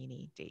and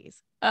Rainy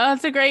Days. Oh,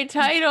 that's a great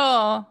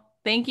title.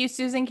 Thank you,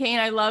 Susan Cain.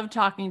 I love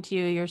talking to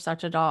you. You're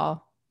such a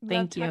doll.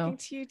 Thank you. Love talking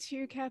to you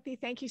too, Kathy.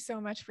 Thank you so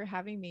much for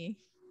having me.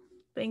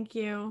 Thank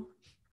you.